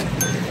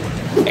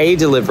 A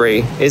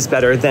delivery is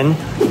better than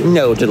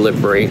no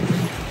delivery.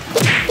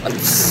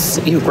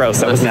 Ew,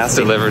 gross, that was Unless it's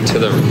nasty. delivered to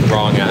the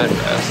wrong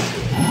address.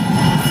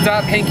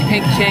 Stop, hanky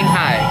panky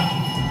Shanghai.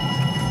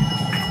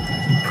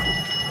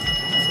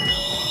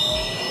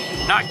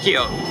 Not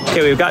cute.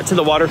 Okay, we've got to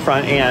the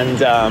waterfront and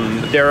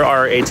there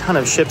are a ton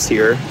of ships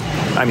here.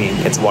 I mean,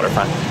 it's a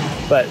waterfront,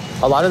 but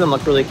a lot of them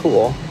look really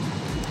cool.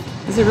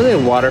 Is it really a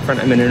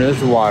waterfront? I mean, I know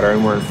there's water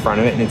and we're in front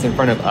of it and it's in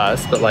front of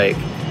us, but like,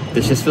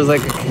 this just feels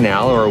like a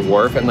canal or a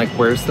wharf, and like,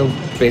 where's the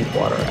big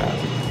water at?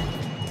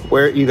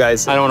 Where you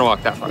guys? I don't want to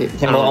walk that far.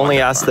 Kimball only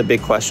asks the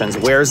big questions.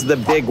 Where's the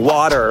big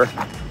water?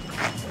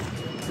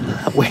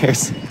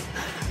 Where's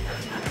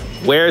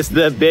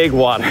the big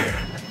water?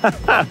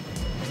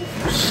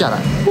 Shut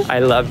up. I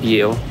love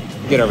you.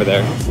 Get over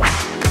there.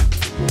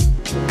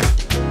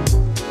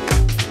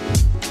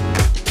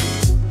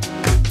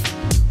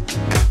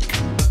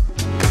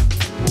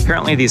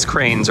 Apparently these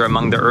cranes are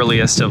among the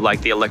earliest of like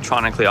the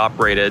electronically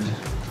operated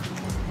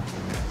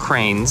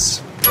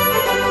cranes.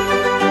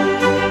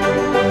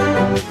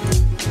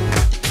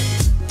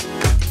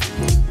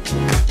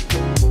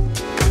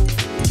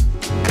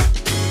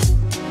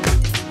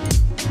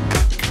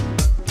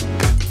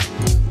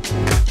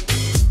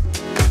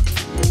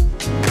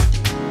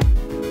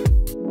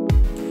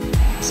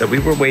 So we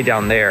were way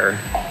down there,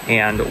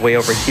 and way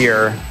over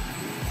here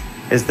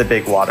is the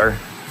big water.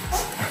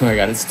 Oh my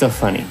God, it's still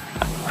funny.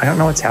 I don't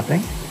know what's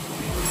happening.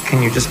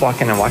 Can you just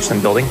walk in and watch them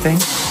building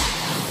things?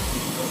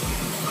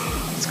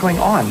 What's going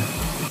on?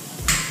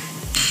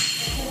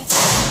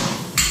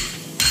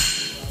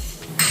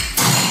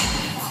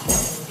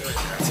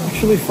 It's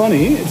actually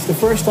funny. It's the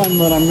first time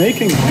that I'm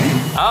making one.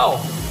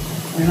 Oh.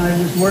 And I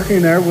was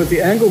working there with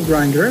the angle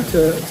grinder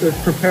to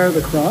prepare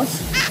the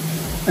cross.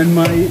 And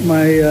my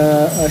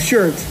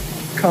shirt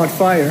caught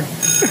fire.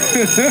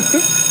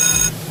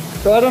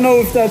 So I don't know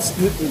if that's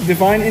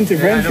divine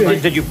intervention.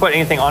 Did you put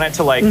anything on it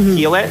to like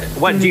heal it?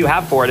 What do you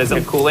have for it? Is it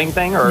a cooling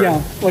thing or?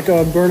 Yeah, like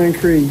a burning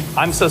cream.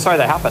 I'm so sorry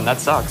that happened. That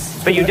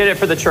sucks. But you did it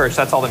for the church.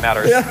 That's all that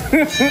matters. Yeah.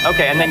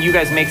 Okay, and then you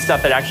guys make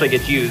stuff that actually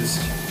gets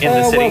used in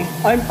the city.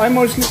 Well, I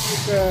mostly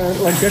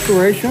like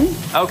decoration.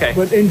 Okay.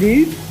 But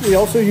indeed, we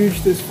also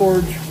use this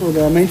forge for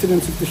the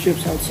maintenance of the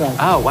ships outside.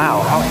 Oh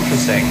wow, how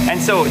interesting.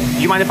 And so,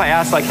 do you mind if I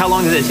ask, like, how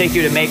long does it take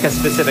you to make a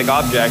specific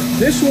object?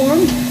 This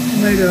one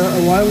I made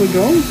a while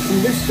ago,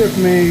 and this took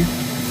me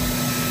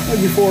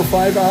maybe 4 or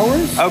 5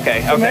 hours.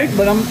 Okay, to make,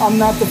 but I'm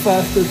not the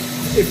fastest.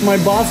 If my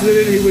boss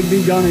did it, he would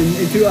be done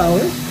in 2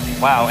 hours.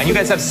 Wow, and you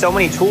guys have so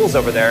many tools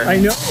over there. I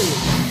know.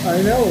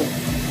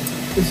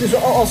 This is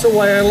also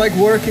why I like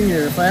working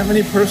here. If I have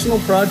any personal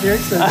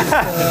projects, then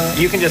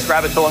you can just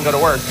grab a tool and go to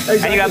work.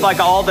 Exactly. And you have like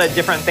all the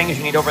different things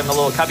you need over in the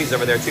little cubbies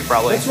over there too,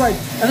 probably. That's right.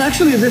 And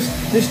actually,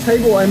 this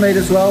table I made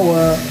as well.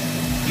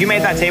 You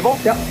made that table?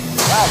 Yeah.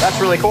 Wow, that's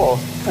really cool.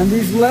 And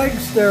these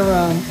legs, they're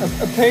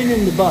a pain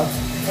in the butt.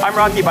 I'm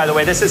Rocky, by the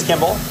way. This is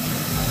Kimball.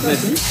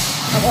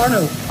 I'm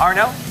Arno.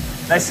 Arno?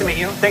 Nice to meet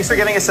you. Thanks for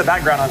giving us a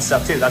background on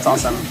stuff too. That's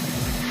awesome.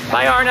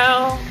 Bye,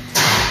 Arno.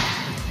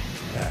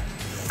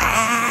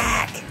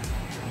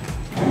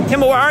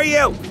 Kimball, where are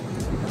you?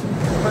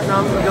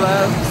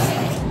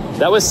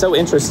 That was so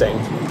interesting.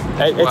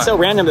 It's so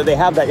random that they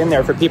have that in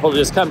there for people to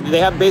just come. They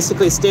have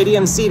basically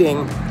stadium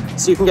seating,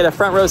 so you can get a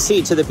front row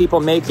seat to the people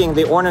making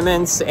the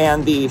ornaments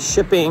and the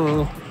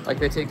shipping. Like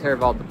they take care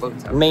of all the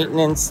boats out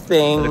maintenance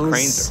things. Or the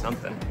cranes or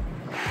something.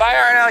 Bye,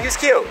 Arno. He's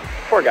cute.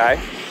 Poor guy.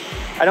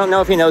 I don't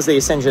know if he knows that he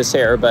singed his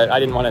hair, but I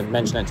didn't want to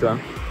mention it to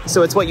him.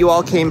 So it's what you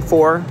all came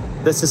for,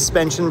 the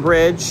suspension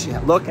bridge.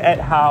 Look at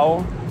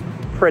how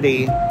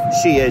pretty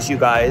she is, you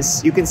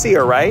guys. You can see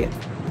her, right?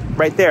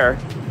 Right there.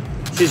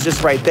 She's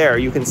just right there.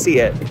 You can see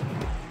it.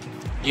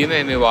 You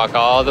made me walk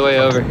all the way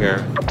over here.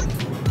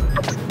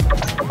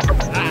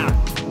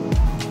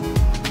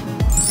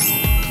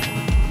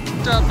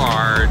 The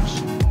barge.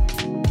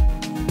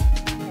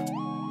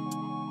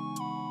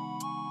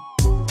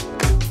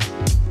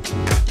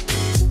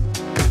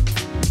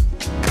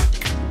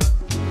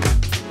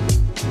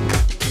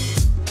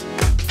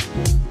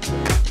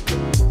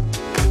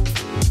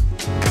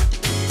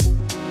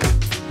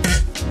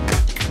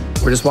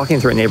 We're just walking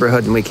through a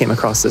neighborhood and we came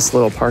across this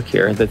little park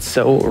here that's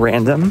so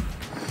random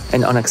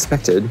and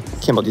unexpected.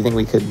 Kimball, do you think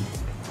we could?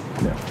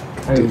 No,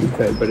 I think we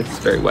could, but it's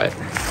very wet.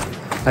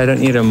 I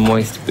don't need a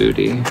moist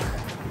booty.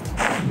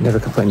 Never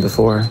complained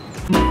before.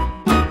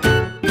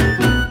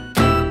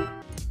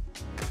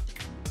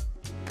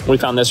 We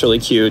found this really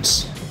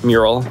cute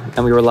mural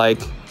and we were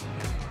like,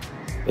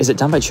 is it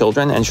done by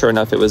children? And sure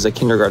enough, it was a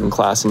kindergarten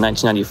class in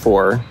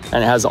 1994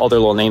 and it has all their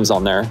little names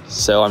on there.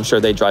 So I'm sure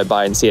they drive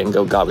by and see it and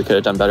go, God, we could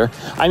have done better.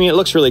 I mean, it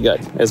looks really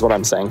good is what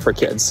I'm saying for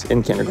kids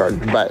in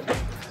kindergarten. But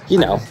you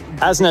know,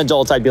 as an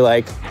adult, I'd be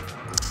like,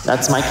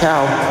 that's my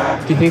cow.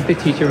 Do you think the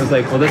teacher was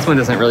like, well, this one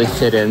doesn't really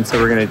fit in, so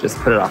we're gonna just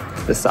put it off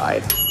to the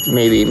side?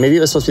 Maybe it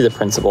was supposed to be the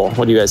principal.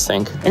 What do you guys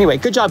think? Anyway,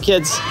 good job,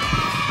 kids.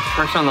 The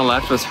person on the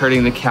left was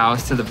herding the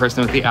cows to the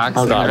person with the axe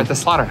and they're at the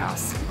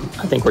slaughterhouse.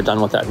 I think we're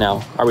done with that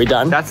now. Are we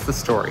done? That's the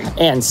story.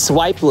 And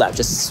swipe left,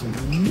 just...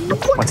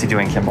 What's he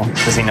doing, Kimball?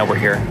 Does he know we're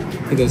here?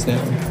 He does now.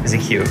 Is he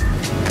cute?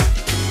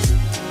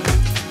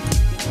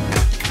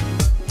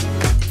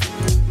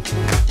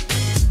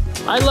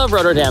 I love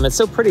Rotterdam. It's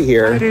so pretty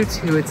here. I do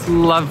too. It's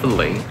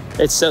lovely.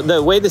 It's so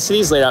the way the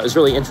city's laid out is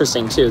really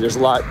interesting too. There's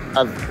a lot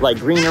of like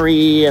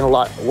greenery and a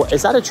lot.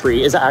 Is that a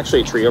tree? Is that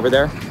actually a tree over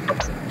there?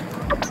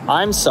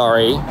 I'm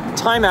sorry.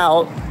 Time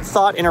out.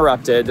 Thought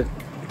interrupted.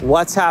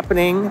 What's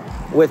happening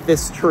with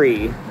this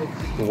tree?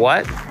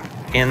 What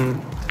in?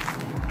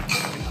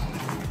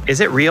 Is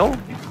it real?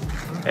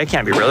 It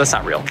can't be real. That's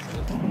not real.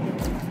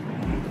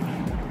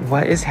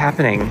 What is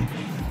happening?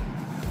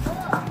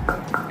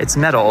 It's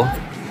metal.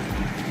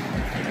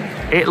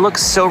 It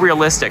looks so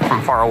realistic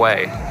from far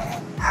away.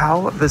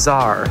 How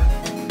bizarre.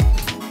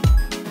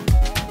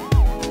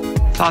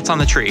 Thoughts on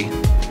the tree?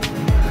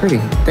 Pretty.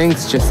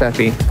 Thanks,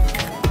 Giuseppe.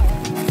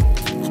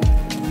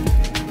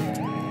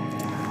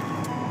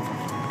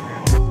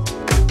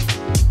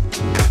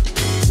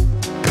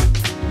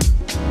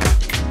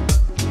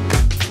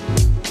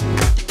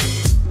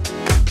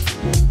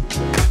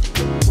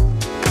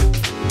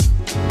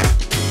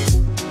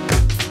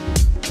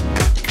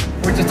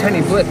 We're just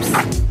tiny blips.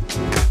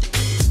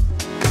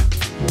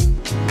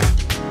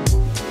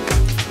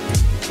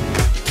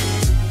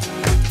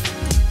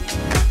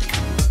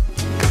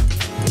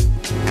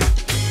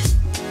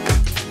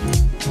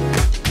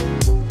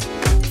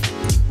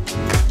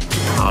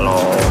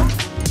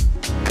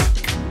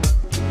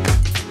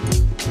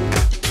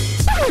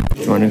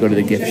 Want to go to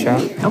the gift shop?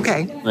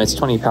 Okay. It's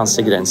 20 pounds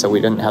to get in, so we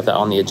didn't have that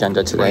on the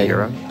agenda today.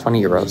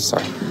 20 euros,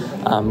 sorry.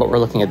 But we're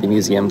looking at the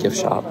museum gift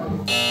shop.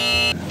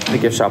 The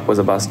gift shop was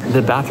a bust.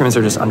 The bathrooms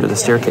are just under the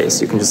staircase.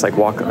 You can just like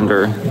walk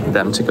under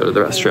them to go to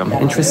the restroom.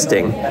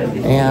 Interesting.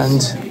 And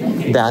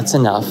that's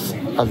enough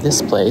of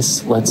this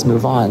place. Let's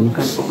move on.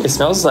 It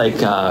smells like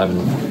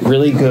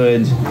really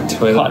good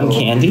cotton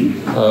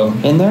candy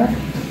in there.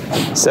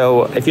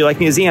 So if you like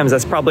museums,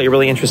 that's probably a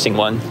really interesting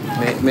one.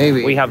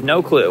 Maybe. We have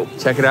no clue.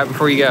 Check it out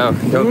before you go.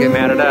 Don't get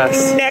mad at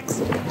us. Next.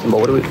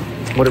 What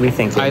are we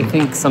thinking? I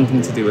think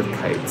something to do with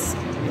kites.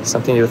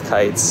 Something to do with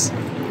kites.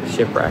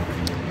 Shipwreck.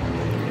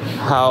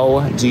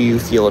 How do you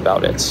feel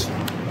about it?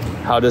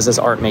 How does this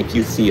art make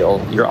you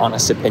feel? Your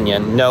honest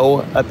opinion.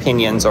 No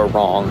opinions are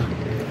wrong.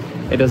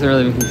 It doesn't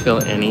really make me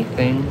feel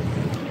anything.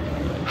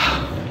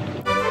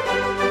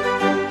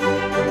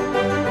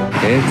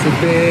 It's a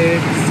big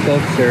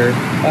sculpture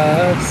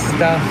of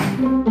stuff.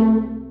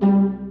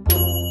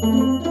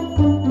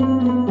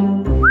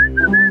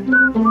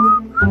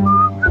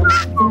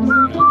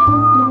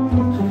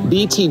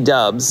 BT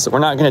dubs, we're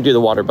not going to do the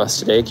water bus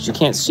today because you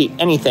can't see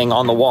anything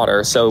on the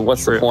water, so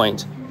what's the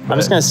point? I'm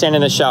just going to stand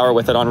in the shower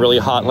with it on really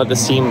hot and let the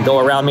steam go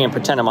around me and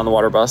pretend I'm on the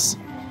water bus.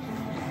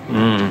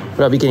 But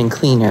I'll be getting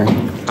cleaner.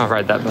 I'll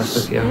ride that bus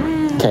with you.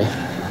 Okay.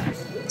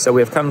 So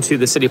we have come to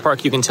the city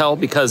park, you can tell,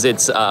 because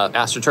it's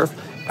AstroTurf.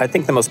 I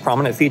think the most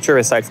prominent feature,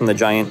 aside from the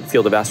giant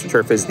field of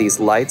AstroTurf, is these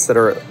lights that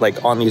are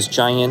like on these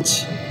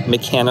giant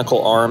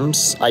mechanical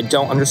arms. I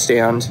don't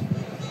understand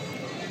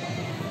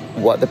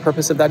what the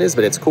purpose of that is,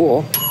 but it's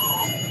cool.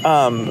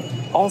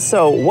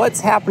 Also, what's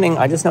happening?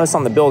 I just noticed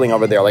on the building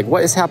over there, like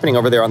what is happening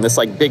over there on this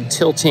like big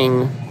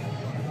tilting,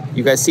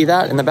 you guys see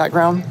that in the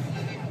background?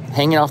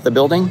 Hanging off the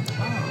building?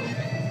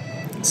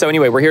 So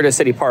anyway, we're here to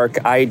City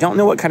Park. I don't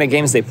know what kind of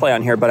games they play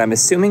on here, but I'm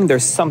assuming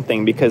there's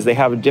something because they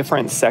have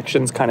different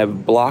sections kind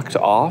of blocked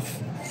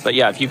off. But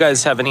yeah, if you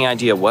guys have any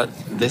idea what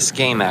this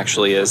game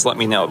actually is, let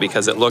me know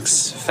because it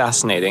looks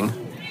fascinating.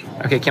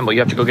 Okay, Kimball, you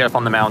have to go get up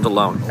on the mound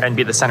alone and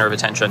be the center of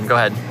attention. Go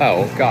ahead.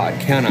 Oh, God,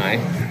 can I?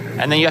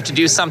 And then you have to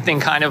do something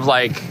kind of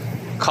like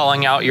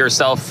calling out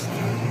yourself.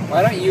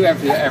 Why don't you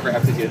ever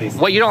have to do these?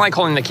 Well, you don't like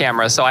holding the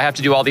camera, so I have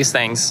to do all these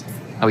things.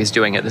 Oh, he's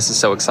doing it. This is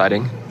so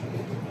exciting.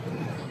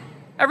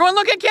 Everyone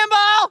look at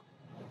Kimball!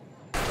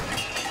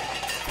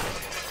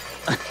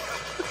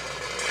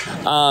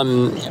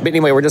 But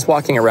anyway, we're just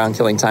walking around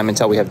killing time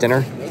until we have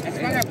dinner.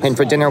 And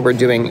for dinner, we're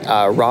doing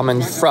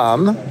ramen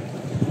from...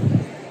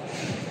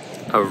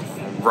 A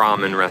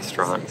ramen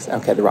restaurant.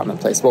 Okay, the ramen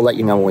place. We'll let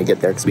you know when we get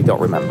there because we don't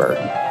remember.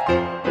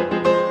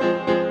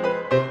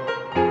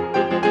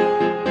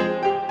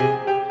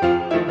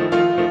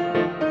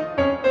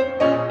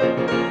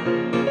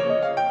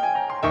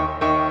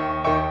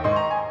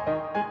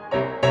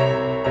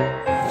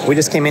 We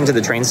just came into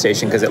the train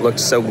station because it looked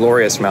so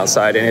glorious from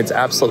outside, and it's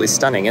absolutely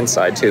stunning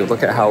inside too.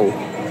 Look at how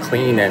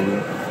clean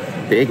and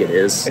big it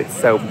is. It's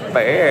so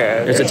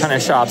bad. There's a ton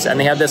of shops, and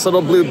they have this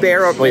little blue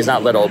bear. Well, he's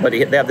not little, but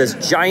they have this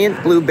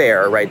giant blue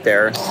bear right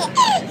there.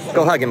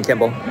 Go hug him,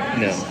 Kimball.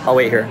 No. I'll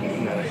wait here.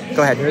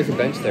 Go ahead. There's a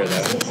bench there,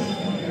 though.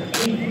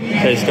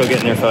 Are they still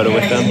getting their photo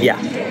with them?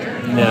 Yeah.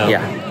 No.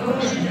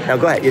 Yeah. No,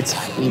 go ahead. It's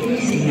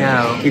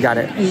No. you got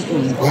it.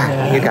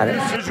 Yeah, you got it.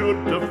 I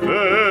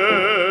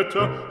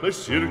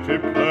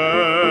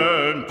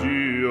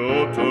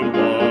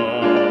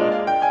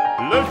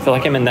feel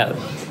like I'm in that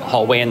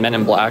hallway in Men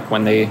in Black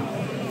when they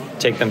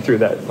take them through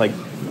that like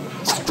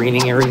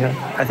screening area.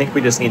 I think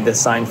we just need this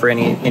sign for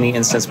any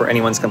instance where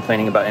anyone's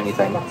complaining about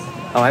anything.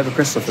 Oh, I have a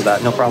crystal for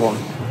that. No problem.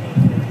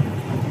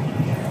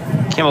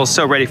 Kimball's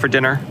so ready for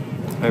dinner.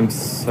 I'm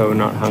so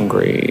not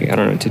hungry. I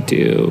don't know what to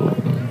do.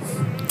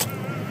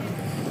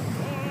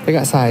 They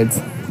got sides.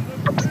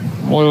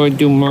 What do I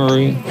do,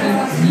 Murray?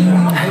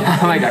 Oh,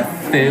 I got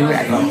food.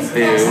 I got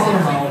food.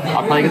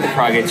 I'll probably get the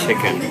Karage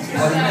chicken.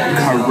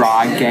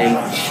 Karage chicken.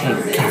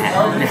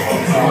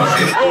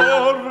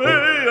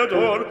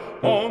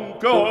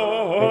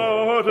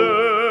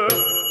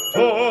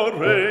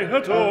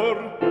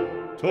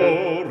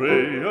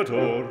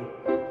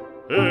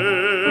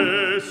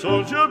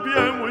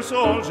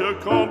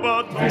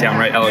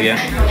 Downright elegant.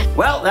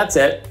 Well, that's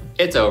it.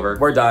 It's over.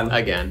 We're done.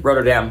 Again.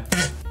 Rotterdam.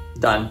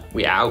 Done.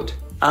 We out.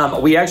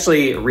 We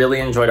actually really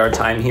enjoyed our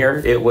time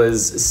here. It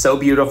was so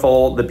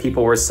beautiful. The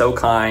people were so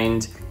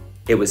kind.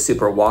 It was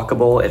super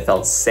walkable. It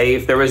felt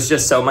safe. There was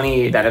just so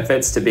many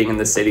benefits to being in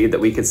the city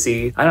that we could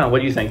see. I don't know. What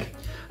do you think?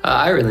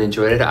 I really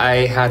enjoyed it.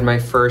 I had my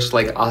first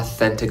like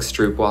authentic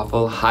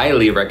stroopwafel.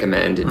 Highly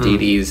recommend Dee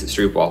Dee's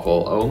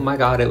stroopwafel. Oh my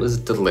God, it was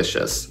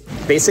delicious.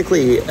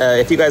 Basically,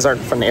 if you guys aren't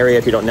from the area,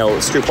 if you don't know,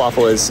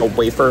 stroopwafel is a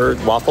wafer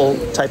waffle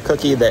type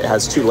cookie that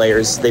has 2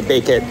 layers. They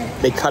bake it,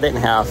 they cut it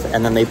in half,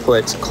 and then they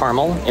put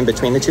caramel in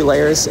between the 2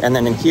 layers. And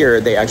then in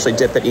here, they actually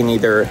dip it in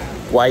either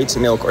white,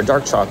 milk, or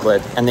dark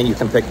chocolate, and then you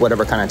can pick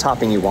whatever kind of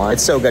topping you want.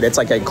 It's so good. It's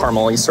like a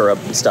caramel syrup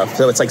stuff.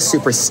 So it's like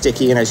super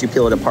sticky, and as you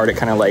peel it apart, it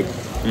kind of like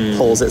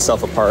pulls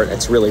itself apart.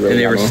 It's really, really And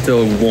they yummy. were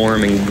still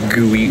warm and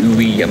gooey,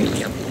 ooey, yummy,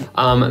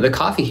 yummy. The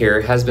coffee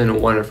here has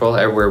been wonderful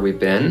everywhere we've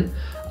been.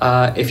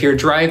 If you're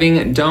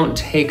driving, don't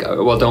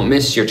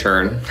miss your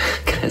turn.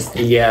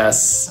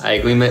 Yes.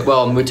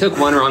 We took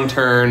one wrong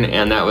turn,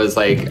 and that was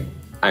like,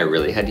 I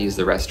really had to use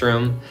the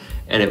restroom,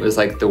 and it was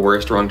like the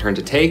worst wrong turn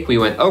to take. We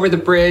went over the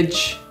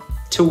bridge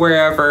to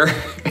wherever.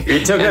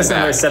 It took us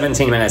another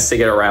 17 minutes to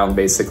get around,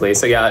 basically.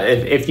 So yeah,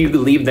 if you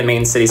leave the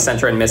main city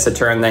center and miss a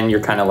turn, then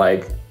you're kind of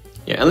like...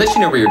 Yeah, unless you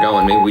know where you're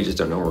going. Maybe we just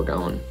don't know where we're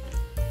going.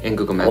 In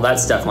Google Maps. Well,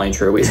 that's definitely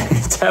true. We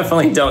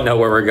definitely don't know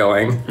where we're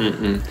going.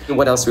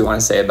 What else do we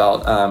want to say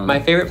about... my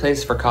favorite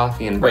place for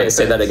coffee and breakfast.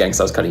 Wait, say that again, because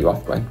I was cutting you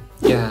off. Go ahead.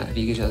 Yeah, if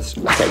you could just...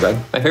 Okay, go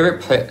ahead.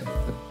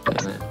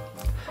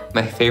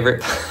 My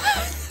favorite...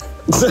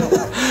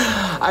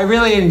 I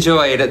really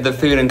enjoyed the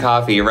food and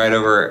coffee right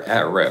over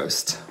at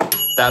Roast.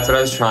 That's what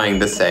I was trying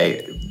to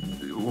say.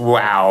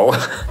 Wow.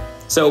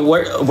 So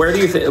where do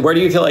you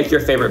feel like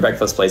your favorite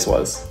breakfast place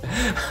was?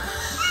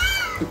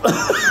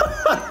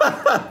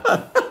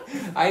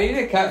 I need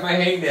to cut my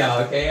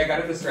hangnail, okay? I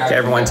got a distraction. Okay,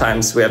 everyone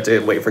times we have to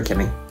wait for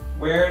Kimmy.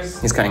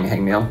 He's cutting a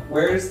hangnail.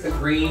 Where's the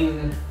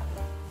green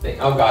thing?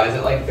 Oh God, is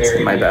it like buried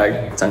in my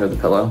bag? It's under the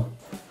pillow.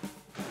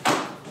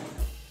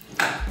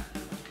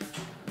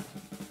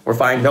 We're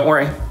fine, don't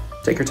worry.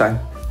 Take your time.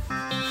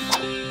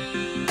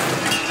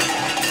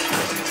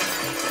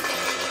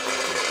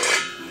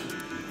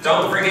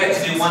 Don't forget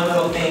to do one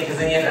little thing, because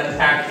then you have to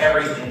unpack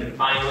everything to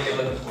find what you're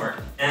looking for.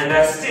 And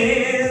I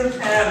still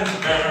haven't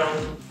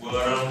found what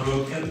I'm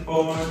looking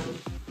for.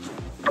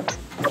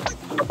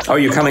 Oh,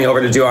 you're coming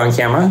over to do it on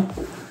camera?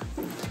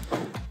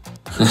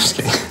 I'm just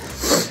kidding.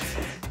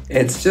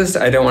 It's just,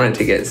 I don't want it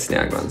to get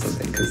snagged on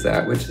something because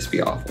that would just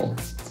be awful.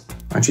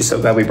 Aren't you so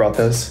glad we brought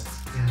those?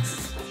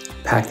 Yes.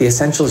 Pack the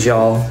essentials,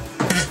 y'all.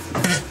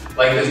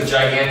 Like this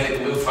gigantic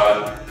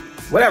loofah.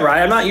 Whatever,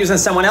 I'm not using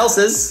someone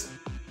else's.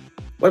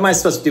 What am I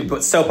supposed to do,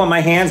 put soap on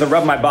my hands and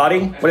rub my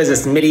body? What is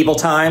this, medieval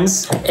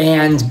times?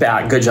 And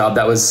back, good job,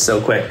 that was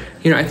so quick.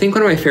 You know, I think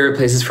one of my favorite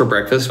places for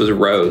breakfast was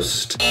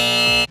Roast.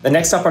 The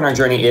next stop on our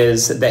journey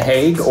is The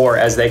Hague, or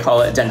as they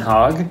call it, Den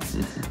Haag.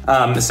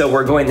 So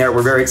we're going there,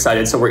 we're very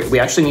excited. So we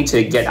actually need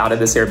to get out of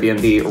this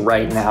Airbnb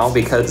right now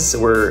because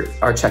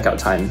our checkout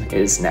time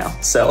is now.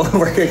 So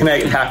we're gonna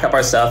pack up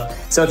our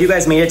stuff. So if you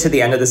guys made it to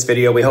the end of this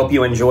video, we hope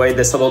you enjoyed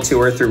this little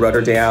tour through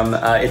Rotterdam.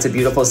 It's a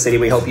beautiful city.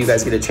 We hope you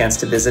guys get a chance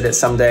to visit it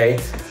someday.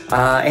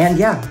 And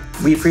yeah,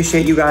 we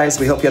appreciate you guys.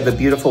 We hope you have a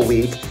beautiful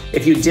week.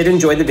 If you did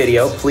enjoy the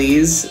video,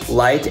 please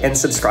like and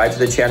subscribe to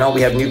the channel.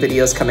 We have new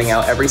videos coming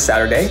out every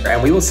Saturday,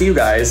 and we will see you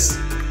guys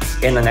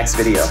in the next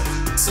video.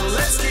 So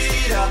let's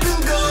get up.